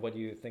kind of like what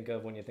you think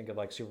of when you think of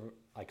like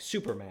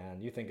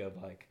Superman. You think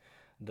of like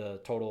the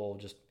total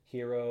just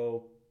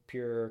hero,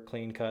 pure,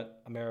 clean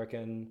cut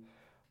American,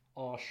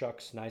 aw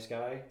shucks, nice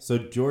guy. So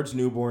George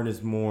Newbern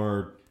is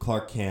more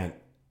Clark Kent,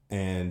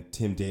 and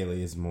Tim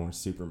Daly is more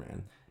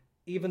Superman.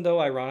 Even though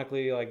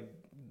ironically, like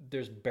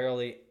there's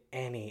barely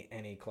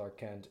any Clark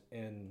Kent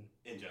in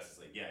Justice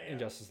League, in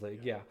Justice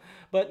League,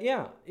 but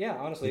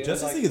honestly, the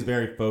Justice League is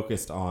very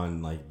focused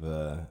on like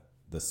the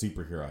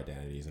superhero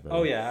identities of everyone.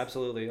 Oh yeah,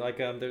 absolutely. Like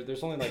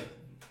there's only like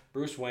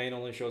Bruce Wayne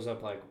only shows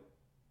up like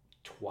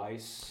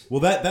twice.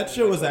 Well, that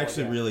show was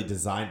actually really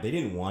designed. They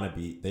didn't want to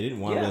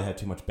really have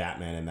too much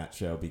Batman in that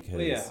show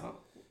because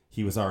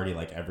he was already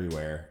like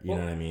everywhere. You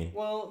know what I mean?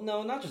 Well,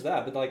 no, not just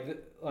that, but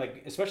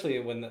like especially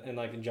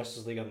in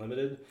Justice League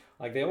Unlimited,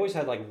 like they always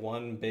had like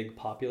one big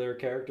popular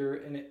character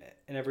in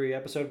every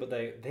episode, but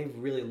they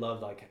really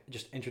loved like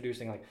just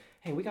introducing like,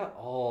 hey, we got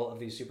all of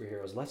these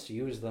superheroes, let's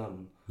use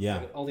them. Yeah,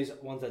 like, all these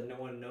ones that no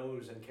one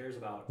knows and cares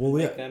about. Well,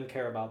 make them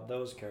care about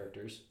those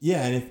characters.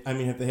 Yeah, and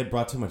if they had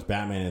brought too much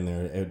Batman in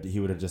there, he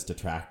would have just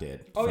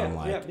detracted from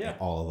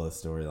all of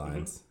those storylines.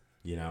 Mm-hmm.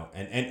 You know,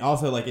 and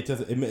also like it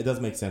does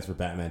make sense for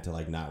Batman to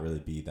like not really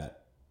be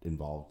that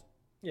involved.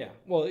 Yeah,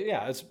 well,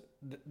 yeah, it's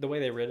the way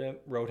they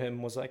wrote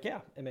him was like,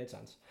 it made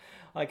sense.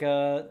 Like,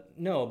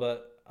 no,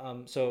 but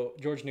so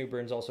George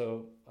Newbern's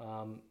also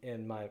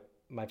in my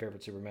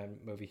favorite Superman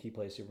movie. He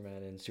plays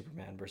Superman in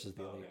Superman versus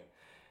the Elite.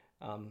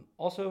 Okay.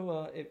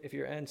 Also, if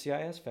you're an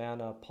NCIS fan,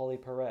 Polly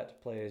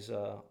Perrette plays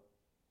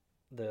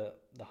the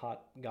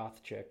hot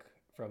goth chick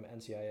from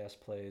NCIS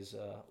plays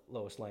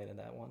Lois Lane in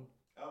that one.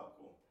 Oh,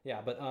 cool.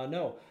 Yeah, but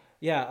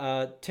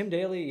Tim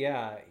Daly,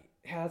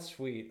 that's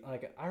sweet.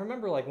 Like I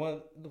remember, like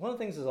one of the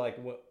things is like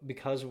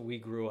because we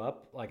grew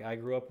up, like I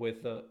grew up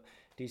with the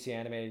DC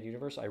animated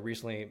universe. I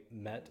recently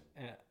met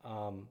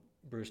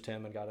Bruce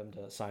Timm and got him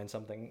to sign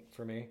something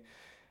for me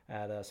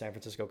at San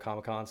Francisco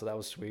Comic-Con, so that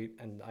was sweet.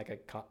 And like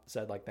I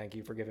said, like thank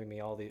you for giving me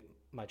all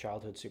my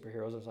childhood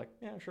superheroes. I was like,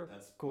 yeah, sure,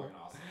 that's cool,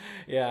 awesome.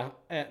 Yeah,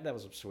 that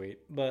was sweet.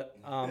 But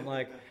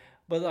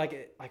but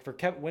like for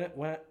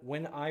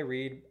when I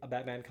read a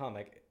Batman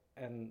comic.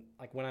 And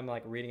like when I'm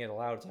like reading it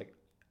aloud, it's like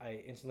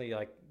I instantly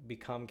like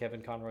become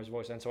Kevin Conroy's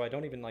voice, and so I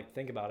don't even like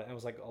think about it. And it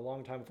was like a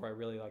long time before I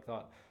really like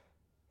thought,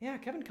 yeah,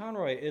 Kevin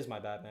Conroy is my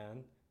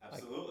Batman.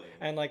 Absolutely.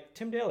 And like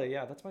Tim Daly,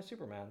 yeah, that's my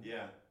Superman.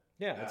 Yeah.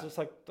 Yeah, it's just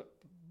like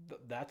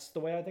that's the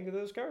way I think of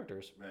those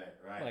characters.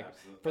 Right. Like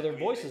absolutely. for their I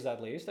mean, voices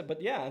at least.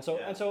 But yeah, and so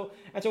Yeah. and so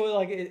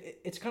like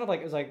it's kind of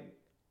like it's like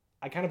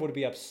I kind of would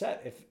be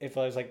upset if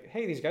I was like,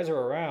 hey, these guys are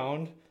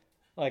around.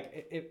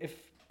 Like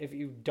if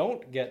you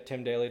don't get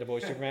Tim Daly to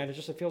voice Superman, it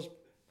feels,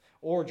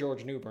 or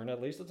George Newbern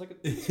at least, it's like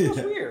it feels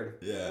weird.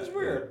 Yeah, It's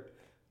weird.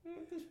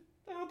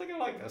 I don't think I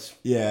like this.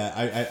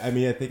 Yeah, I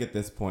mean, I think at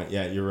this point,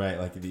 yeah, you're right.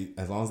 Like,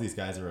 as long as these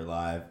guys are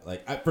alive,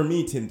 like, for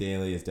me, Tim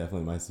Daly is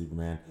definitely my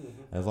Superman.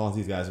 Mm-hmm. As long as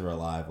these guys are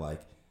alive,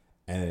 like,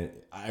 and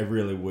I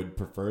really would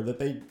prefer that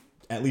they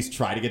at least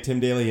try to get Tim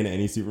Daly in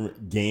any Superman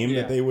game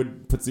Yeah. that they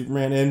would put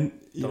Superman in.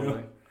 You Totally.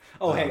 know?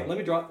 Oh, hey, let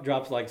me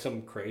drop like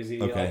some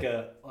crazy,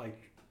 Okay. like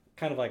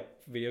kind of like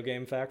video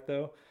game fact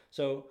though.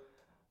 So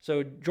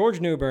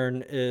George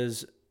Newbern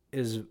is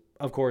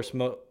of course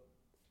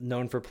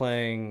known for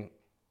playing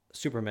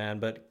Superman,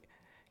 but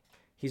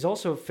he's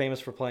also famous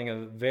for playing a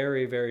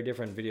very, very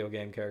different video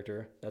game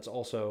character that's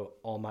also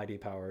almighty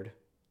powered,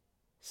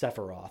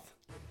 Sephiroth.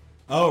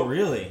 Oh,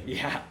 really?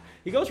 Yeah,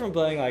 he goes from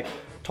playing like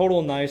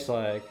total nice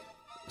like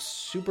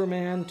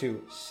Superman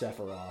to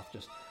Sephiroth,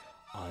 just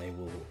I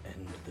will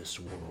end this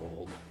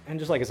world, and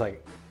just like it's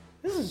like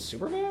this is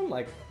Superman.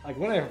 Like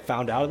when I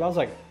found out about it, I was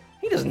like,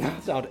 he does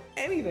not sound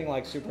anything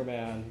like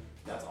Superman.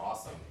 That's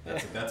awesome.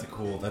 That's a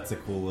cool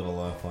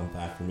little fun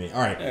fact for me.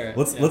 All right, All right,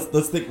 let's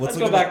think. Let's look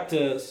go at back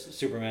to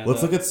Superman.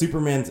 Let's look at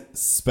Superman's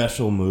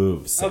special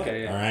moves.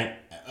 Okay, yeah. All right.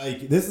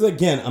 Like, this is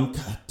again.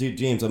 Dude,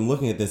 James. I'm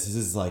looking at this. This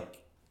is like.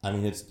 I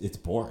mean, it's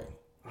boring.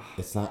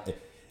 It's not.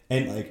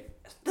 And like.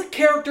 The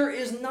character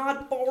is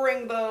not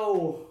boring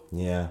though.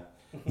 Yeah.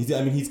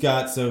 He's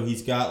got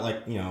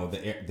like, you know,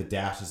 the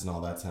dashes and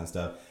all that kind of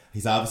stuff.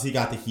 He's obviously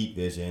got the heat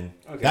vision.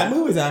 Okay. That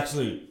move is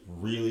actually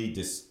really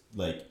just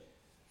like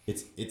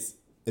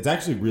it's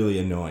actually really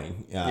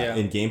annoying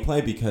in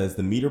gameplay, because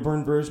the meter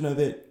burn version of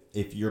it,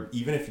 if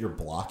you're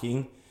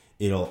blocking,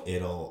 it'll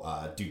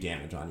do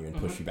damage on you and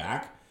push you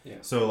back. Yeah.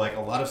 So like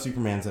a lot of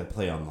Supermans that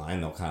play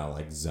online, they'll kind of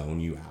like zone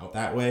you out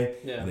that way.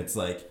 Yeah. And it's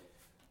like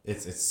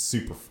it's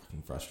super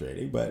fucking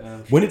frustrating. But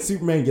when did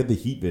Superman get the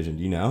heat vision?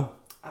 Do you know?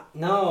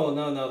 No.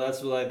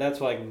 That's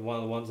like one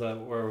of the ones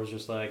where it was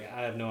just like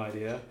I have no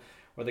idea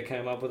where they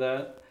came up with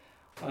that.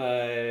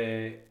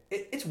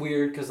 It's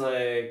weird because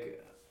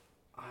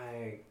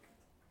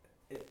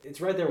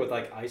it's right there with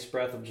like Ice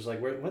Breath of just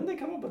like when did they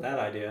come up with that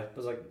idea? I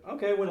was like,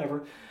 okay,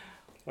 whatever.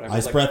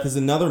 Ice Like, Breath is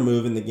another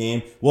move in the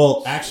game.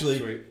 Well, actually,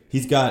 Sweet.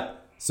 he's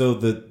got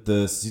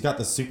he's got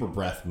the Super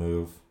Breath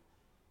move,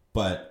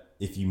 but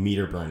if you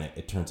meter burn it,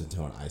 it turns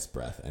into an Ice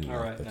Breath, and All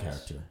right, the nice.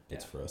 character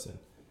gets Yeah. frozen.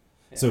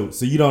 Yeah.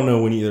 So you don't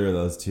know when either of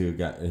those two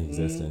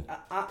existed.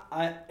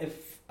 I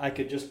if I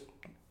could just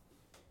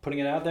putting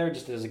it out there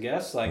just as a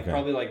guess, like Okay.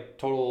 probably like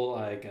total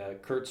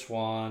like Kurt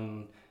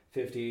Swan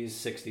 50s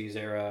 60s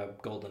era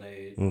golden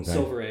age, Okay.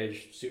 silver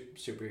age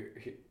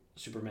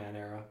Superman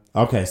era.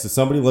 Okay, so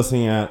somebody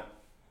listening at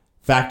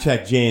fact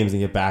check James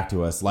and get back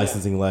to us.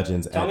 Licensing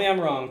Legends. Tell me I'm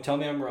wrong.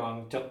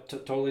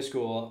 Totally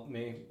school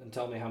me and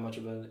tell me how much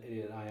of an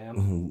idiot I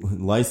am.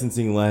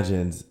 Licensing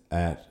Legends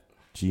at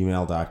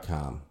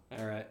gmail.com.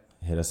 All right,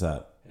 Hit us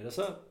up. hit us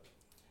up.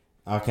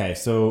 Okay,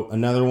 so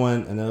another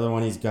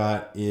one he's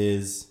got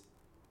is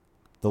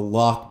the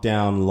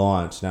Lockdown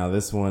launch. Now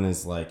this one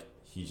is like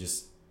he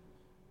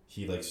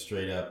like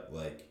straight up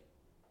like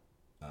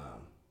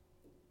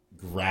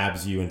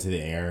grabs you into the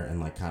air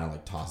and like kind of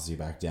like tosses you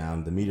back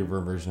down. The meter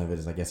burn version of it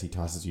is, I guess, he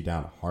tosses you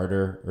down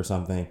harder or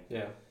something.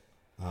 Yeah.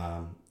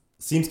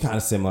 Seems kind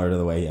of similar to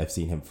the way I've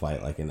seen him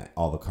fight like in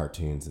all the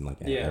cartoons and like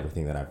Yeah.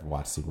 everything that I've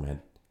watched Superman.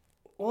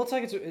 Well, it's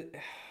like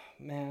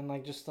man,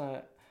 like just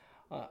like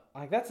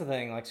that's the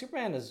thing. Like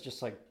Superman is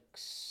just like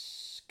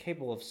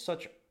capable of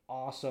such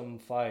awesome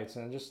fights,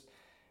 and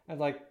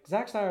like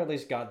Zack Snyder at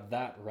least got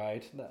that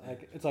right.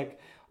 Like it's like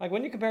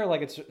when you compare,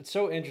 like it's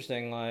so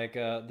interesting. Like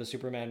the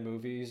Superman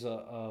movies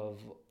of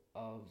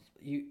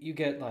you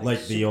get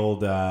like the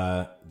old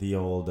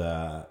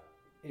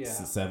yeah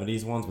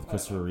 70s ones with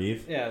Christopher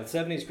Reeve. yeah the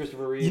 70s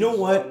Christopher Reeve. You know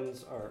what?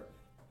 Ones are,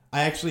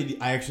 I actually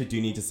do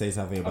need to say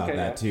something about Okay,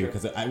 that yeah, too, sure.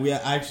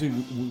 because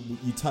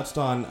you touched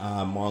on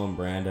Marlon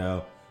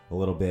Brando a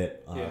little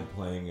bit Yeah.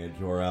 playing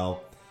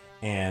Jor-El,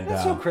 and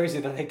that's so crazy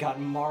that they got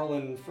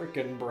Marlon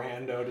freaking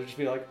Brando to just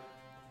be like,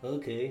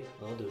 okay,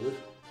 I'll do it.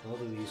 I'll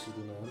do you,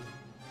 Superman.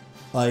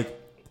 like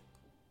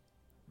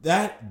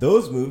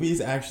those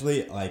movies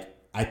actually, like,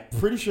 I'm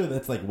pretty sure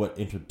that's like what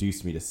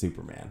introduced me to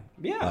Superman.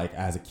 Yeah. Like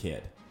as a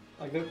kid.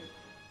 Like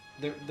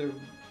the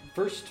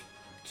first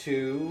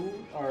two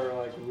are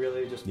like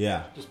really just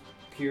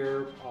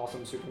pure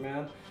awesome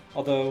Superman.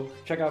 Although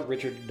check out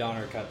Richard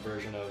Donner cut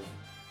version of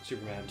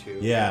Superman 2.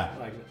 Yeah.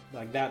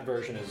 Like that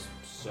version is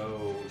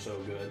so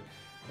good.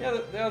 Yeah,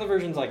 the other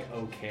version's like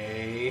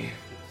okay.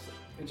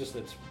 It's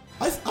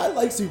I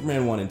like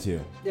Superman 1 and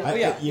 2.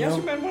 yeah. You know,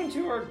 Superman 1 and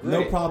 2 are great.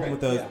 no problem great, with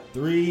those. yeah.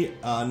 3,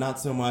 not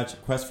so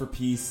much. Quest for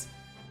Peace.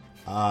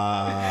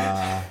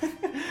 Let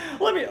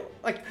me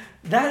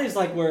that is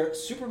like where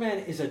Superman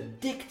is a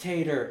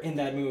dictator in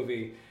that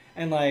movie,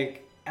 and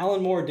like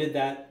Alan Moore did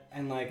that,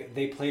 and like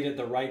they played it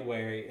the right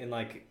way, and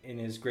like in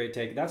his great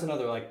take. That's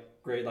another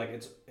like great like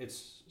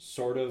it's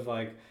sort of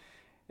like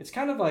it's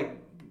kind of like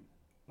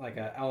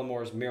Alan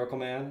Moore's Miracle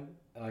Man.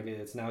 Like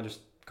it's now just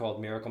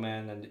called Miracle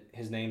Man, and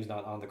his name's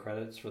not on the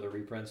credits for the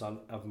reprints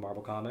of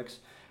Marvel Comics.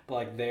 But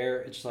like there,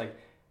 it's just like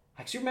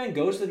Superman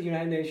goes to the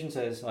United Nations,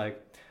 says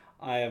like,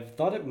 I have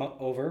thought it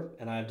over,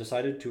 and I have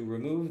decided to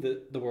remove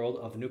the world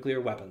of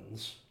nuclear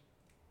weapons.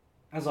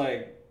 I was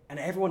like, and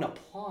everyone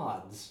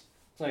applauds.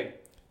 It's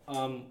like,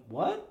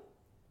 what?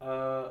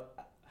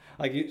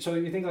 So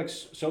you think like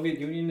Soviet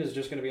Union is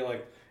just gonna be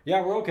like,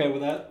 yeah, we're okay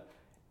with that.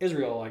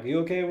 Israel, like, you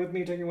okay with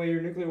me taking away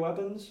your nuclear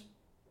weapons?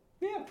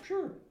 Yeah,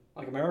 sure.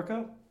 Like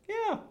America?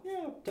 Yeah.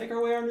 Take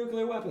away our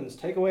nuclear weapons.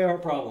 Take away our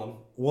problem.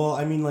 Well,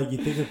 I mean, like, you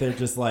think that they're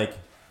just like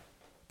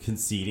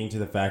conceding to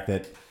the fact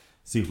that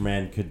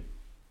Superman could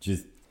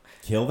just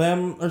kill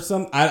them or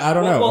something? I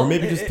don't know. Or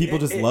maybe just people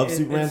just love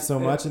Superman so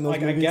much in those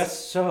like, movies. I guess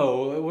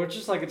so. We're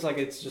just like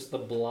it's just the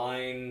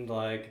blind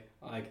like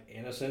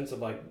innocence of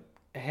like,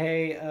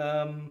 hey,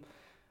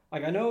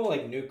 like I know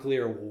like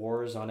nuclear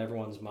war is on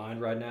everyone's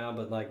mind right now,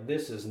 but like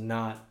this is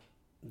not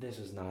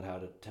how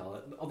to tell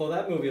it. Although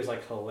that movie is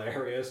like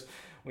hilarious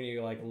when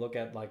you like look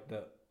at like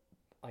the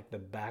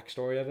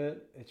backstory of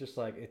it. It's just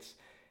like it's,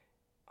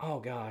 oh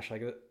gosh,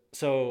 like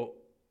so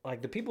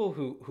like the people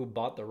who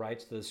bought the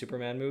rights to the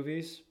Superman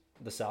movies,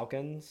 the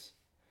Salkinds,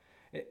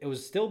 it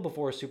was still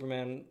before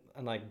Superman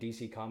and like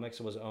DC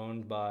Comics was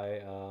owned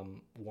by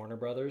Warner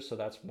Brothers, so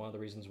that's one of the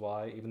reasons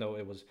why, even though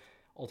it was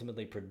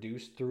ultimately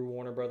produced through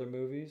Warner Brother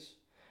movies,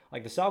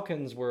 like the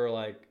Salkinds were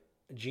like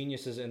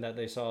geniuses in that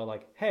they saw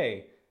like,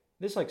 hey,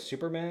 this like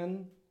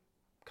Superman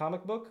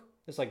comic book,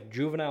 this like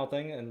juvenile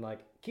thing, and like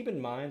keep in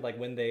mind like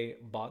when they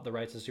bought the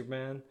rights to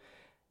Superman,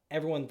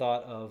 everyone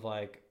thought of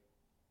like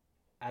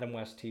Adam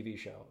West TV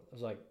show. It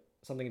was like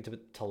something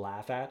to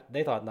laugh at.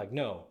 They thought like,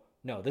 no,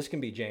 this can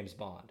be James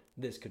Bond.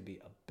 This could be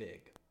a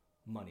big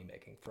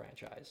money-making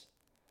franchise.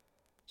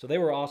 So they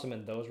were awesome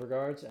in those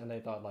regards, and they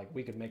thought like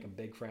we could make a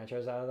big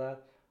franchise out of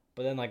that.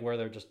 But then like where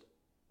they're just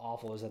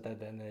awful is that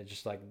then they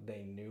just like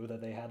they knew that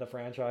they had a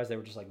franchise. They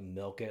were just like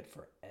milk it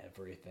for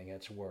everything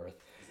it's worth.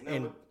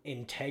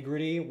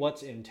 Integrity?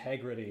 What's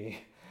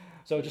integrity?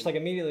 So just like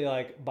immediately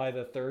like by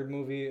the third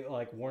movie,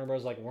 like Warner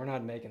Bros. Like, we're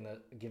not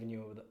giving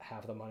you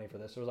half the money for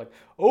this. So it was like,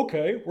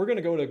 okay, we're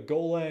gonna go to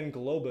Golan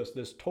Globus,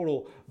 this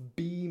total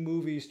B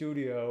movie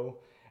studio,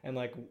 and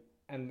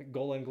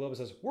Golan Globus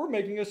says, we're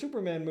making a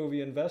Superman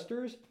movie,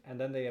 investors. And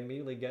then they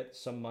immediately get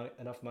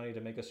enough money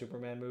to make a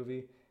Superman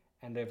movie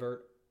and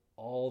divert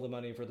all the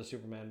money for the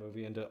Superman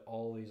movie into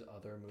all these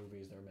other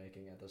movies they're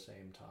making at the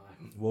same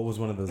time. What was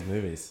one of those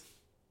movies?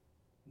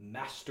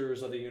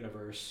 Masters of the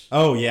Universe.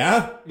 Oh,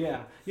 yeah?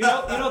 Yeah. You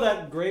know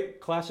that great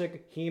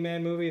classic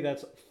He-Man movie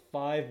that's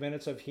 5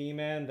 minutes of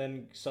He-Man,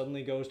 then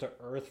suddenly goes to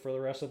Earth for the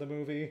rest of the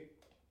movie?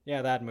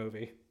 Yeah, that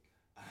movie.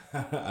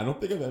 I don't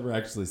think I've ever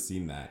actually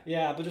seen that.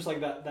 Yeah, but just like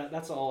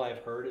that's all I've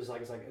heard is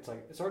like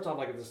it starts off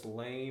like this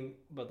lame,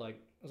 but like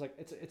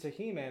it's a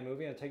He-Man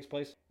movie, and it takes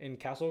place in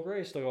Castle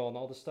Grayskull and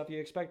all the stuff you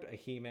expect a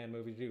He-Man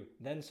movie to do.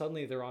 Then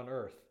suddenly they're on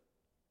Earth.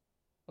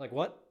 Like,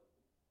 what?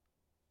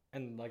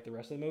 And like the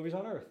rest of the movie's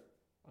on Earth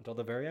until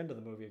the very end of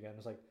the movie again.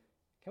 It's like,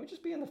 can we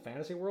just be in the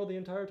fantasy world the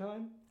entire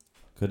time?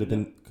 Could have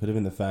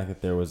been the fact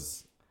that there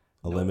was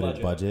a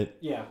limited budget.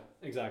 Yeah,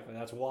 exactly.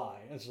 That's why.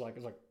 It's like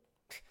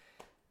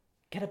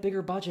get a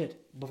bigger budget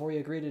before you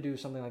agree to do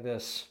something like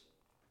this.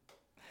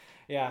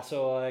 Yeah,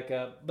 so like,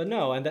 but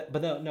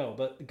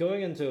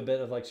going into a bit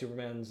of like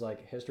Superman's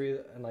like history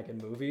and like in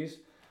movies,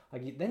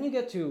 like then you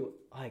get to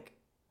like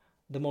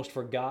the most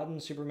forgotten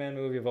Superman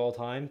movie of all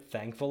time,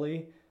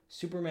 thankfully,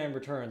 Superman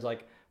Returns.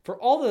 Like, for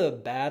all the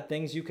bad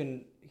things you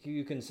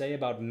can say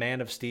about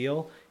Man of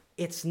Steel,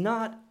 it's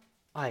not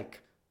like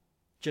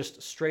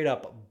just straight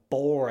up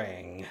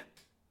boring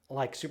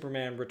like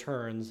Superman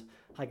Returns.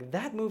 Like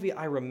that movie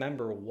I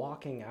remember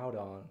walking out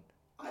on.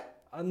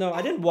 No,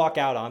 I didn't walk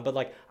out on, but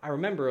like I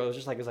remember it was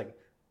just like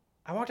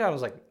I walked out and I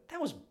was like,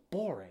 that was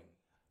boring.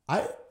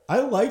 I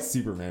liked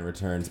Superman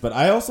Returns, but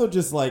I also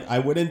just like I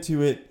went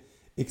into it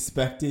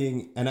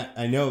expecting, and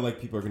I know like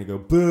people are gonna go,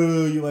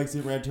 boo, you like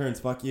Superman Returns,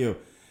 fuck you.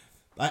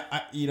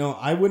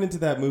 I went into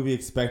that movie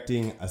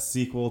expecting a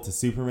sequel to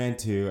Superman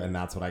 2, and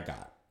that's what I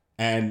got.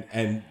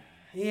 And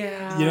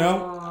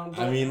yeah,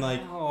 I mean,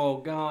 like, oh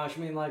gosh,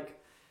 I mean, like,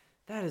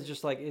 that is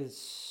just like is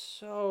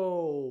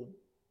so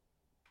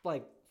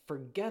like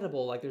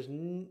forgettable. Like, there's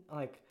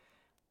like,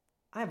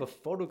 I have a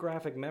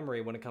photographic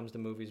memory when it comes to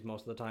movies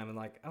most of the time, and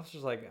like I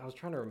was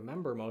trying to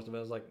remember most of it.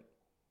 I was like,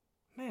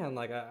 man,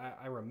 like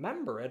I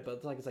remember it,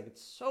 but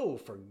it's so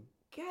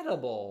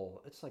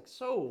forgettable. It's like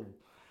so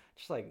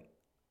just like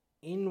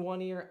in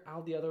one ear,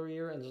 out the other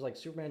ear, and there's like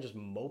Superman just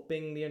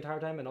moping the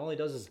entire time, and all he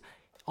does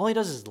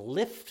is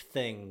lift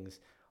things.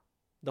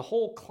 The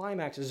whole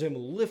climax is him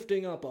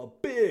lifting up a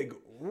big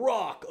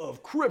rock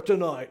of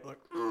kryptonite. Like,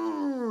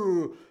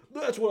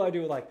 that's what I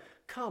do. Like,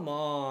 come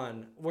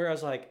on.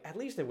 Whereas, like, at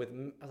least that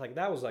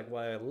was like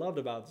what I loved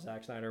about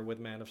Zack Snyder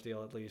with Man of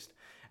Steel, at least.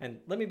 And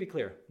let me be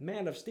clear,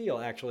 Man of Steel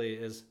actually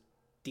is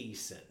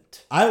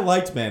decent. I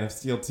liked Man of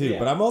Steel too, Yeah.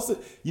 but I'm also,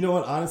 you know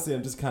what? Honestly,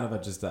 I'm just kind of I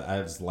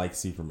just like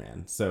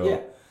Superman.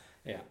 So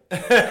Yeah.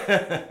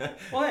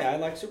 Well, yeah, I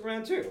like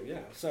Superman too. Yeah.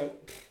 So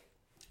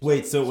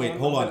wait, I'm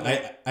hold on.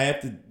 not- I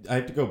have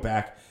to go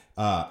back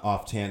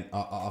off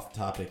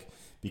topic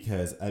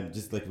because I'm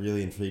just like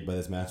really intrigued by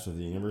this Master of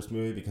the Universe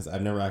movie because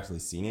I've never actually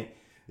seen it.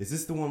 Is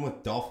this the one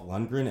with Dolph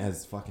Lundgren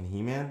as fucking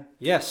He-Man?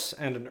 yes,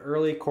 and an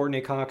early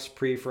Courtney Cox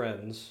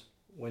pre-Friends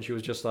when she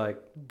was just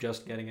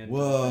getting into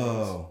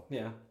Whoa.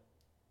 things. Yeah.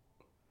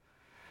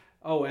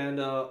 Oh, and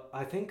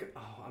I think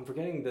I'm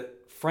forgetting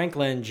that Frank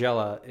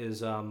Langella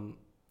is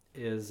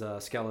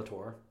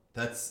Skeletor.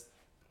 That's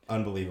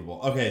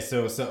unbelievable. Okay,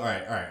 so all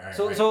right.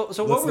 So what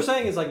Let's- we're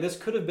saying is like this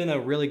could have been a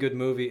really good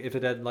movie if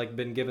it had like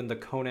been given the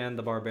Conan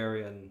the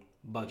Barbarian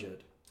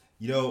budget.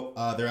 You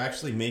know, they're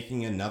actually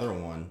making another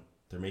one.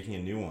 They're making a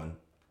new one.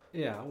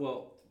 Yeah,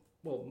 well,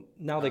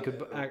 now they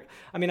could.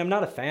 I mean, I'm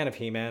not a fan of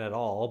He-Man at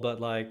all, but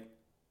like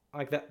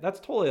that. That's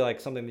totally like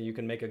something that you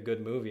can make a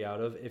good movie out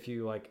of if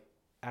you like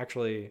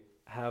actually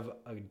have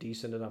a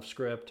decent enough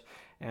script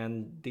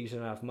and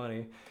decent enough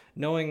money.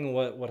 Knowing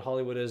what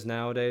Hollywood is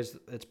nowadays,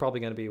 it's probably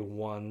going to be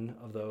one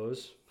of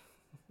those.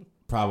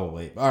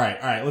 Probably. All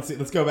right.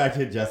 Let's go back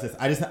to Injustice.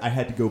 I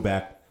had to go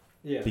back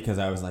Yeah. because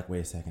I was like, wait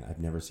a second, I've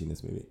never seen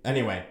this movie.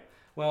 Anyway,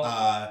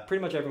 Well,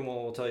 pretty much everyone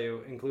will tell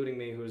you, including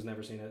me, who's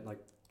never seen it. Like,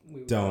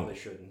 we Don't. probably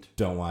shouldn't.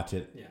 don't watch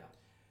it. Yeah.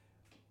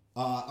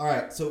 All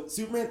right. So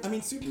Superman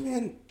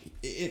in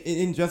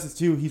Injustice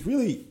 2, he's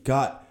really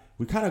got.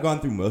 We kind of gone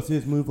through most of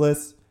his move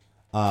lists.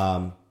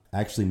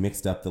 Actually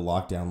mixed up the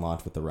lockdown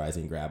launch with the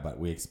rising grab, but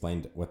we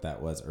explained what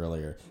that was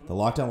earlier. The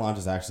lockdown launch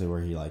is actually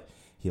where he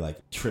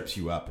trips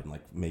you up and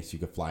like makes you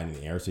go fly into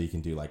the air, so you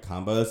can do like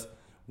combos.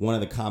 One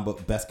of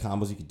the best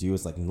combos you could do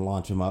is like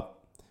launch him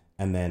up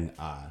and then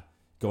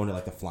go into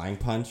like the flying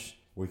punch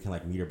where you can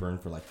like meter burn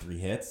for like 3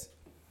 hits.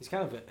 He's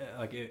kind of,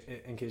 like,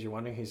 in case you're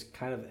wondering, he's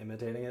kind of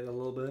imitating it a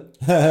little bit.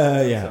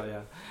 Yeah. So,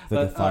 yeah. It's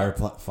like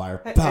But, the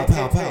fire, Hey, pow, hey,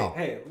 pow, hey, pow.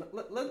 Hey,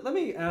 let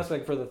me ask,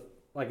 like,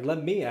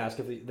 let me ask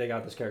if they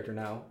got this character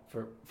now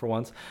for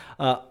once.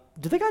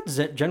 Did they got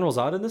General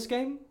Zod in this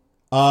game?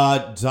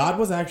 Zod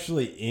was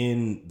actually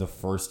in the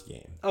first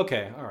game.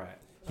 Okay, all right.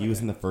 He was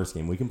in the first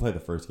game. We can play the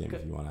first game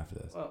if you want after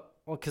this. Well,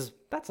 because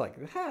that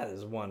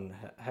is one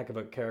heck of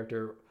a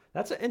character.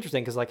 That's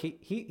interesting because like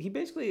he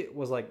basically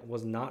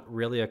was not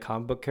really a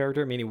comic book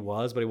character. I mean, he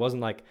was, but he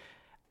wasn't like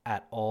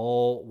at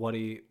all what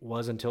he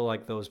was until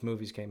like those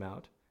movies came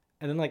out.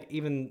 And then like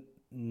even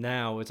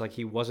now, it's like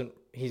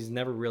he's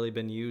never really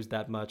been used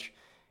that much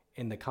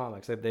in the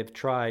comics. They've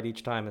tried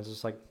each time. It's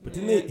just like, But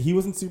he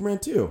was in Superman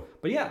too.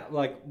 But yeah,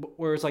 like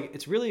where it's like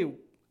it's really an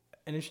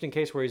interesting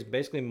case where he's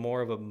basically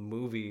more of a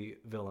movie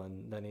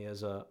villain than he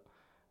is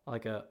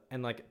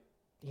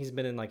he's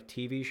been in like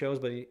TV shows,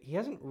 but he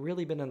hasn't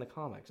really been in the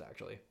comics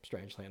actually,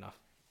 strangely enough.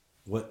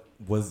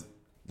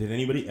 Did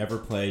anybody ever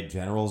play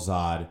General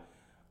Zod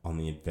on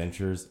the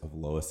Adventures of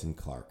Lois and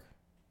Clark?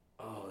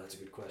 Oh, that's a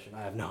good question.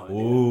 I have no idea.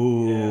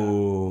 Ooh.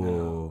 Yeah,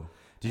 no.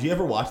 Did you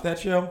ever watch that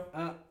show?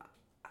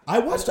 I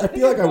think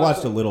feel like I I watched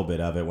watched a little bit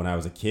of it when I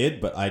was a kid,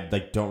 but I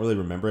like don't really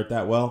remember it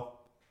that well.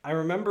 I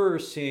remember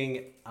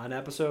seeing an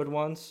episode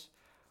once.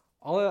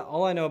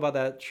 All I know about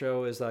that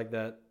show is like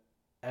that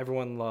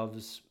everyone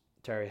loves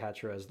Terry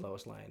Hatcher as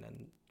Lois Lane,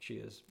 and she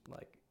is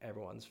like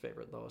everyone's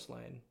favorite Lois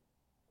Lane.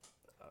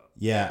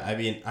 Yeah, I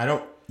mean, I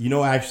don't. You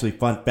know, actually,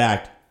 fun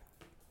fact.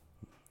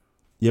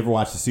 You ever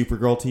watch the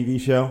Supergirl TV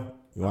show?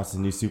 You watch the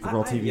new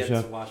Supergirl I've TV yet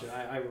show? to watch it.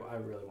 I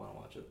really want to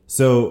watch it.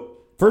 So,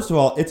 first of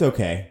all, it's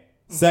okay.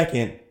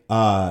 Second,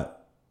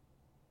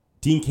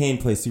 Dean Cain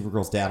plays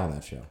Supergirl's dad on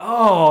that show.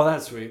 Oh,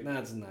 that's sweet.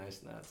 That's nice.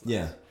 That's nice.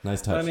 Yeah,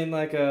 nice touch. But I mean,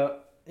 like,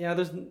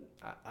 there's.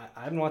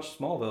 I haven't watched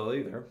Smallville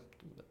either.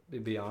 To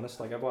be honest,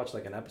 like I've watched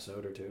like an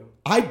episode or two.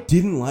 I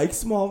didn't like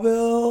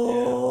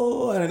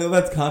Smallville, and I know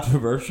that's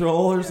controversial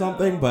or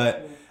something,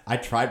 but I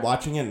tried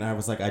watching it, and I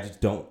was like, I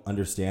just don't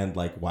understand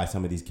like why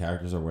some of these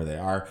characters are where they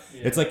are.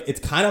 Yeah. It's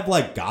kind of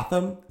like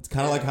Gotham. It's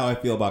kind of like how I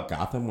feel about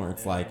Gotham, where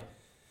it's like,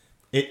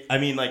 I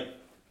mean, like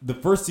the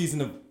first season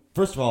of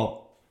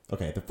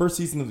the first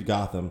season of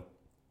Gotham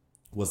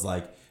was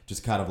like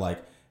just kind of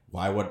like,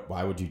 why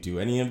would you do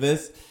any of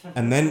this?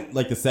 And then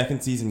like the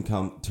second season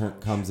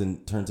comes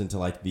and turns into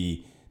like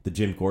the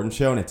Jim Gordon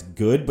show, and it's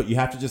good, but you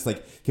have to just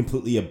like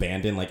completely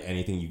abandon like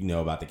anything you know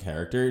about the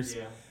characters.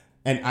 Yeah.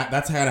 And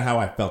that's kind of how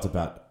I felt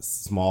about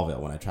Smallville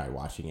when I tried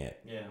watching it.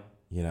 Yeah.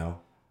 You know?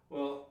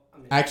 Well, I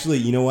mean, Actually,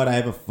 you know what? I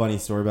have a funny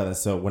story about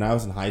this. So when I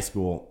was in high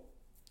school,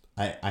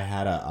 I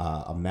had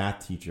a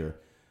math teacher.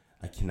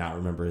 I cannot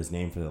remember his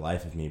name for the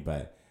life of me,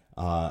 but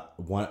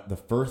the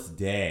first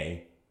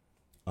day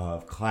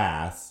of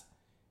class,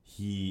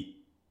 he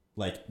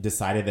like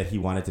decided that he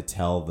wanted to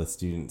tell the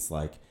students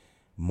like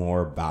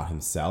more about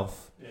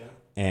himself. Yeah.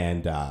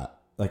 And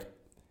like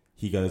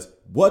he goes,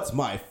 "What's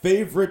my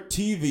favorite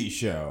TV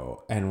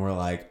show?" And we're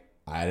like,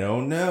 "I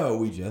don't know.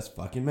 We just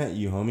fucking met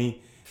you, homie."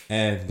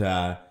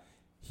 And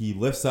he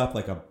lifts up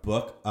like a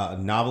book, a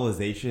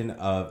novelization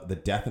of The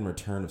Death and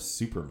Return of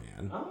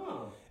Superman.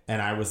 Oh.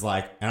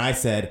 And I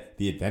said,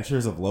 The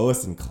Adventures of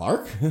Lois and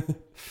Clark?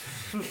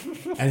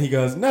 And he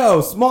goes, no,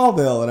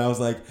 Smallville. And I was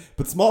like,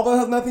 but Smallville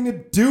has nothing to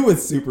do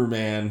with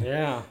Superman.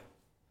 Yeah.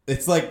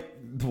 It's like,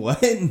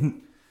 what?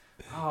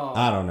 Oh.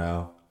 I don't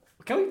know.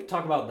 Can we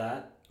talk about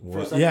that for a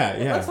What? second?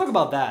 Yeah. Let's talk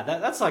about that.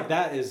 That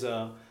is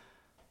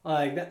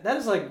that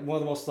is like one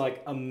of the most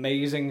like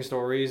amazing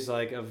stories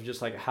like of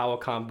just like how a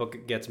comic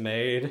book gets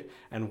made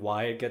and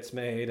why it gets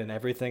made and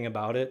everything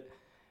about it.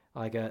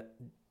 Like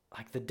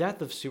the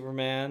death of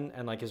Superman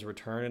and like his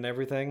return and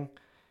everything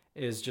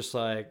is just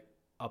like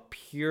a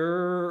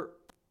pure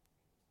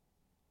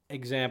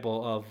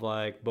example of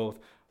like both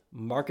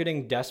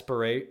market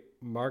desperation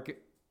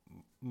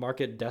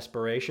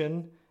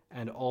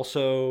and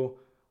also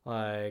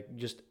like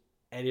just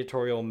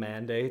editorial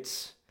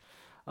mandates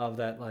of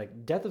that.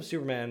 Like Death of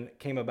Superman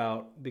came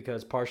about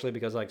partially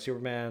because like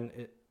Superman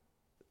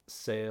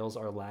sales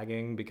are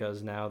lagging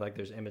because now like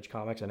there's Image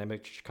Comics and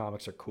Image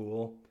Comics are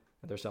cool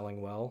and they're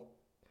selling well.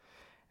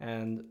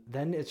 And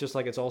then it's just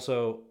like it's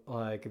also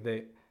like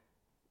the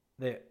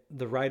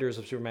writers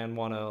of Superman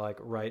want to like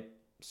write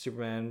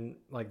Superman,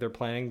 like they're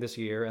planning this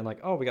year and like,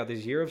 oh, we got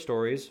this year of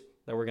stories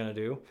that we're gonna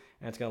do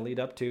and it's gonna lead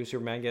up to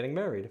Superman getting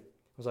married. I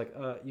was like,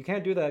 you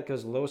can't do that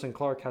because Lois and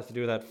Clark has to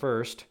do that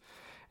first,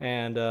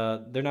 and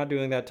they're not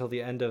doing that till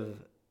the end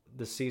of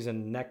the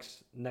season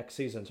next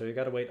season. So you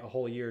got to wait a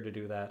whole year to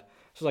do that.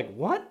 So like,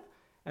 what?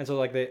 And so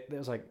like they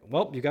was like,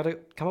 well, you got to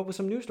come up with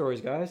some new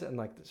stories, guys. And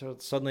like so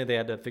suddenly they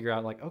had to figure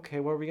out like, okay,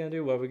 what are we gonna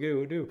do? What are we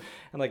gonna do?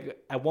 And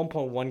like at one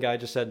point, one guy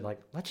just said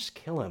like, let's just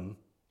kill him.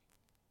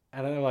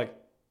 And then they're like,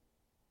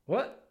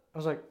 what? I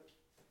was like,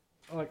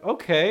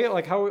 okay,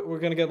 like how we're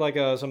gonna get like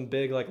some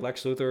big like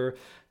Lex Luthor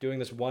doing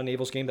this one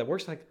evil scheme that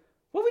works? Like,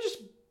 what if we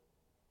just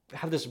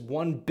have this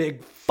one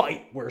big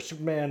fight where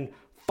Superman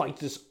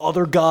fights this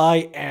other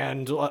guy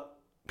and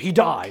he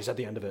dies at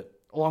the end of it,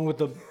 along with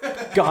the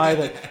guy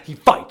that he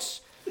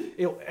fights. And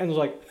it was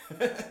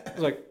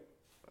like,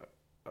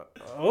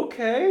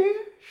 okay,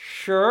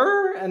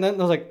 sure. And then I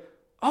was like,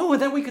 oh,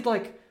 and then we could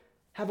like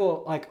have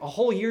a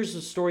whole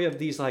year's story of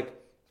these like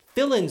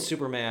fill-in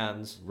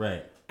Supermans,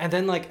 Right. and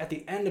then like at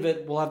the end of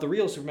it, we'll have the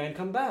real Superman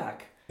come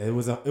back. It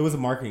was a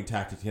marketing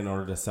tactic in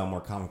order to sell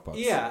more comic books.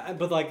 Yeah,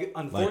 but like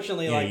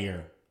unfortunately, in a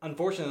year.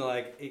 Unfortunately,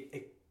 like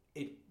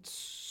it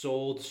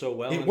sold so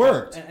well. It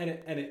worked, and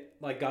it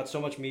like got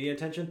so much media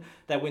attention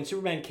that when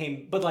Superman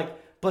came, but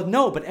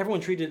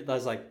everyone treated it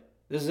as like,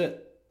 this is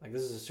it. Like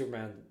this is a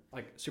Superman.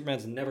 Like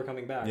Superman's never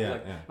coming back. Yeah,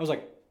 like, yeah. I was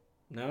like,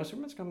 no,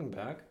 Superman's coming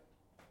back.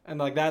 And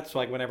like that's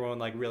like when everyone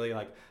like really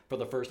like for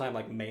the first time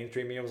like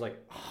mainstream media was like,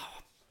 oh,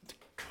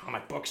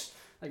 comic books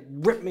like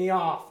rip me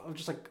off. I was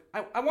just like,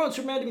 I want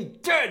Superman to be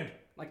dead.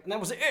 Like, and that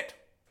was it.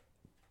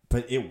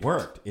 But it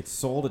worked. It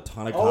sold a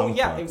ton of comic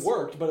books. It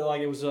worked, but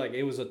it was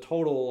a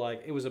total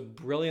like it was a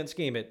brilliant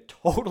scheme. It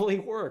totally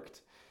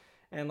worked,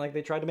 and like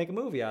they tried to make a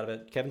movie out of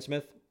it. Kevin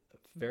Smith,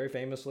 very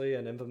famously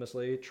and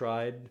infamously,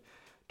 tried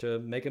to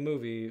make a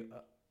movie,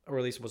 or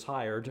at least was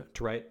hired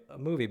to write a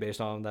movie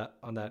based on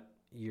that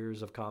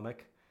years of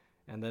comic,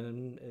 and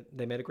then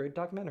they made a great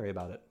documentary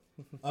about it.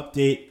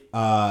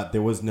 Update: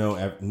 there was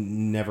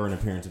never an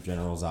appearance of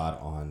General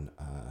Zod on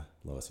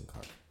Lois and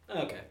Clark.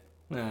 Okay.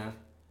 Nah.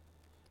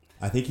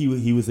 I think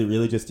he was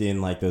really just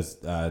in like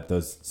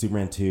those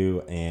Superman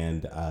 2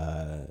 and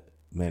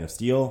Man of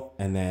Steel,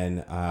 and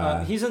then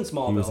he's in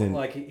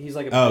Smallville.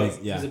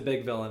 He's a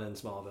big villain in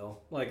Smallville.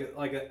 Like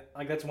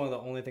that's one of the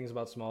only things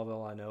about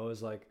Smallville I know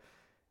is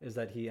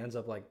that he ends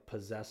up like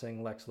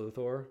possessing Lex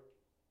Luthor,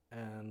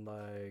 and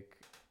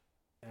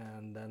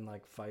then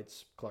like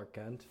fights Clark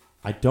Kent.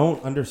 I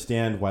don't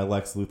understand why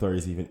Lex Luthor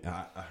is even.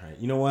 All right,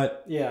 you know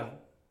what? Yeah,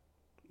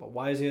 but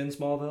why is he in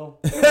Smallville?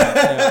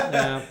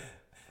 yeah.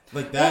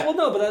 Like that. Well,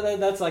 no, but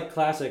that's like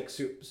classic.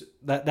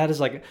 That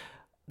is like.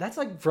 That's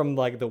like from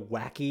like the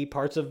wacky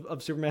parts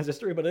of Superman's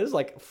history, but it is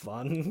like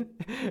fun.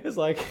 It's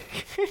like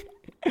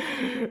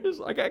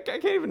I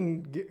can't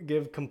even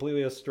give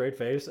completely a straight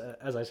face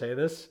as I say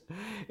this.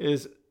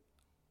 Is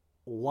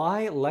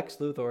why Lex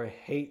Luthor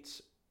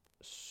hates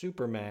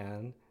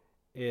Superman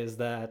is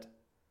that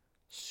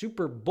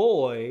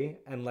Superboy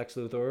and Lex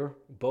Luthor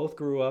both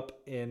grew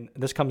up in.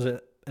 This comes in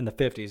the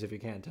 50s, if you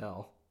can't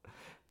tell.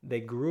 They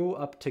grew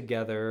up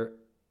together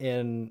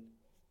in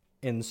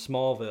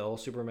Smallville,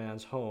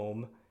 Superman's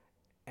home,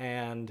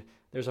 and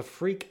there's a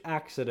freak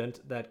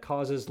accident that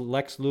causes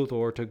Lex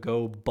Luthor to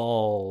go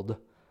bald,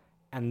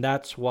 and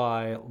that's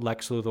why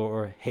Lex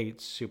Luthor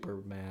hates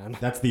Superman.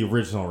 That's the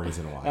original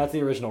reason why. That's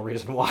the original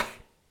reason why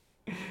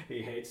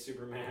he hates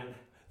Superman.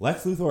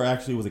 Lex Luthor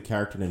actually was a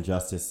character in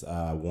Injustice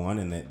 1,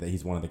 and that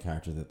he's one of the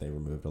characters that they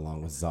removed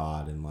along with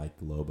Zod and like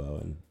Lobo,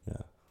 and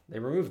yeah. They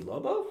removed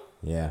Lobo?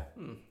 Yeah.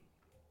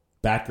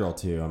 Batgirl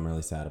too. I'm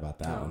really sad about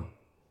that one.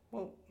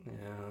 Well, yeah.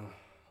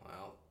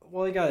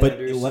 Well, you gotta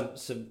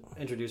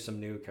introduce some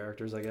new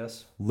characters, I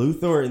guess.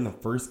 Luthor in the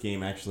first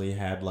game actually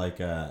had like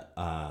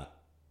a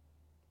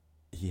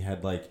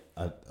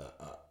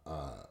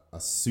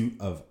suit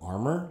of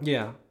armor.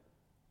 Yeah.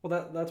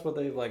 Well, that's what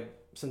they've like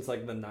since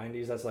like the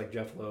 90s. That's like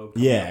Jeff Loeb.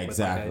 Yeah, up with,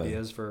 exactly. like,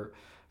 ideas for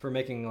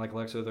making like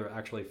Lex Luthor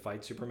actually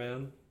fight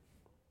Superman.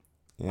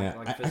 Yeah,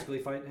 Like physically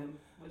fight him.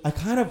 I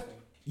kind of,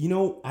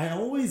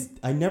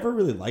 I never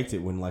really liked it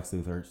when Lex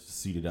Luthor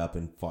suited up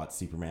and fought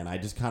Superman. I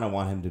just kind of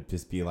want him to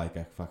just be like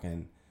a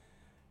fucking,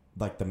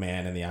 like the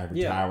man in the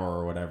ivory tower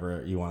or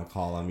whatever you want to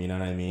call him. You know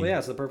what I mean? Well, yeah,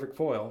 it's the perfect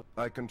foil.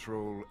 I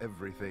control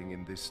everything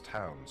in this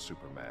town,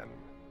 Superman.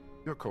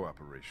 Your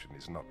cooperation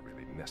is not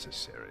really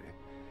necessary.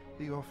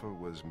 The offer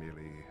was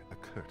merely a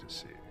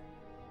courtesy.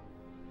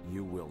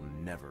 You will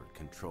never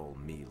control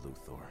me,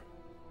 Luthor.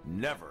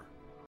 Never.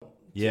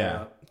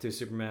 Yeah. To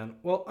Superman.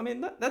 Well, I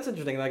mean that's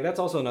interesting. Like that's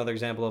also another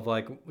example of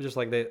like just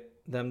like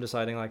them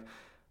deciding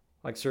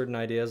like certain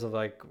ideas of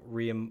like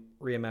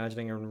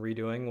reimagining and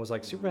redoing was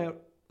like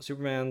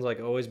Superman's like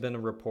always been a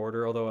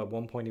reporter, although at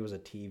one point he was a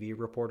TV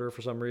reporter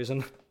for some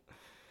reason.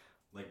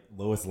 Like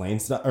Lois Lane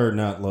stuff, or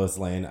not Lois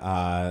Lane.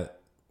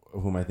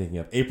 Who am I thinking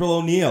of? April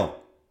O'Neil.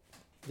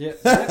 Yeah,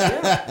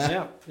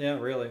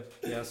 really,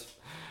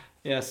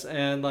 yes,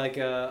 and like,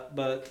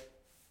 but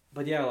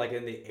yeah, like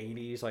in the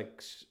 80s,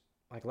 like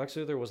Lex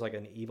Luthor was like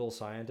an evil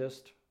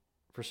scientist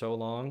for so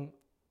long,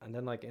 and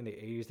then like in the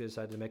 80s they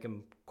decided to make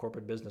him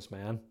corporate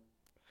businessman,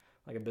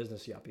 like a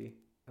business yuppie,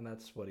 and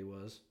that's what he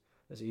was.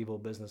 This evil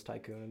business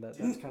tycoon, and that's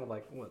kind of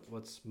like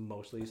what's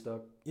mostly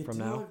stuck from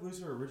now. Did Lex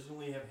Luthor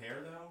originally have hair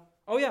though?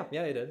 Oh yeah,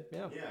 he did.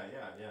 Yeah.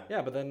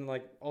 Yeah. But then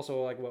like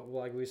also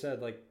like we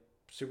said, like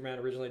Superman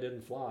originally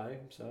didn't fly,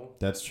 so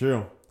That's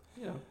true.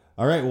 yeah.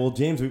 All right, well,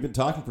 James, we've been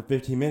talking for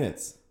 15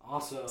 minutes.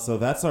 Awesome. So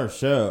that's our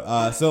show.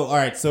 All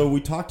right, so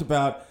we talked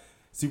about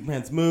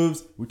Superman's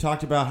moves. We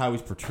talked about how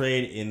he's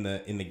portrayed in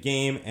the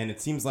game, and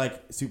it seems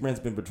like Superman's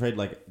been portrayed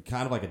like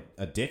kind of like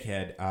a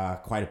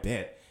dickhead quite a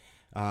bit.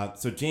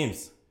 So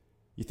James,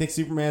 you think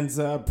Superman's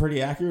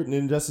pretty accurate in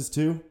Injustice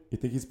 2? You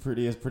think he's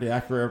pretty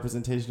accurate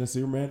representation of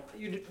Superman?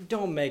 You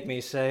don't make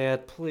me say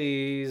it,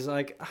 please.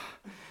 I'll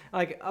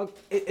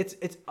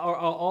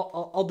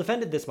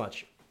defend it this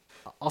much.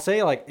 I'll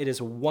say like it is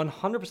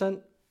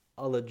 100%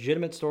 a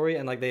legitimate story,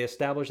 and like they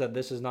established that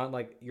this is not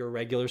like your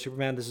regular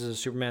Superman. This is a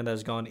Superman that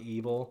has gone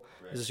evil.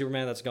 Right. This is a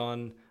Superman that's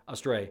gone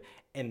astray.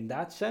 In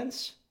that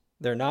sense,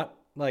 they're not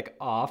like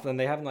off, and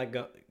they haven't like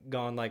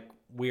gone like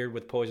weird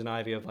with Poison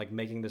Ivy of like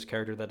making this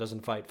character that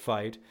doesn't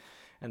fight,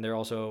 and they're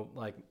also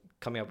like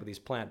coming up with these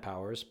plant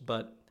powers.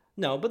 But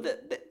no,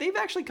 they've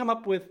actually come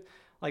up with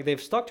like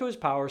they've stuck to his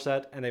power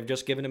set, and they've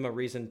just given him a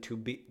reason to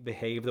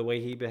behave the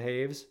way he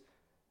behaves.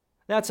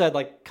 That said,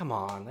 like, come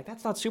on, like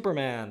that's not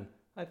Superman.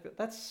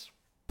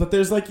 But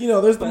there's like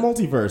there's the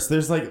multiverse.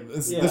 There's like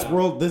this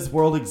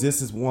world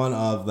exists as one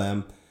of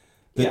them.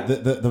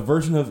 The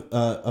version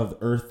of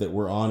Earth that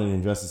we're on in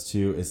Injustice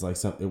 2 is like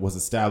it was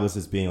established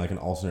as being like an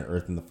alternate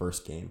Earth in the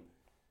first game.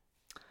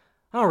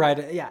 All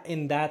right, yeah,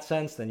 in that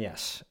sense, then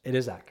yes, it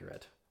is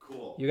accurate.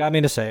 Cool. You got me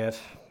to say it.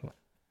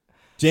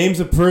 James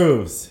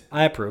approves.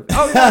 I approve.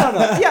 Oh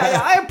no.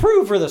 Yeah, I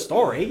approve for the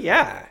story.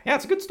 Yeah,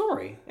 it's a good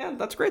story. Yeah,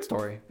 that's a great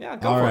story. Yeah,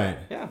 go for it.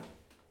 Yeah.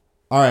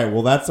 All right,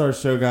 well, that's our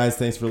show, guys.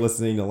 Thanks for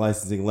listening to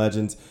Licensing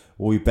Legends.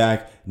 We'll be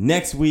back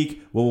next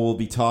week where we'll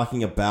be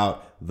talking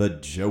about the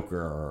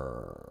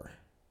Joker.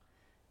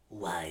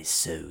 Why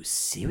so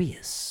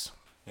serious?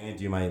 And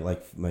do my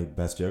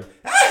best joke?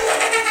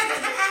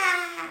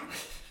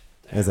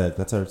 That's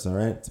all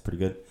right. It's pretty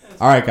good.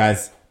 All right,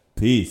 guys.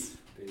 Peace.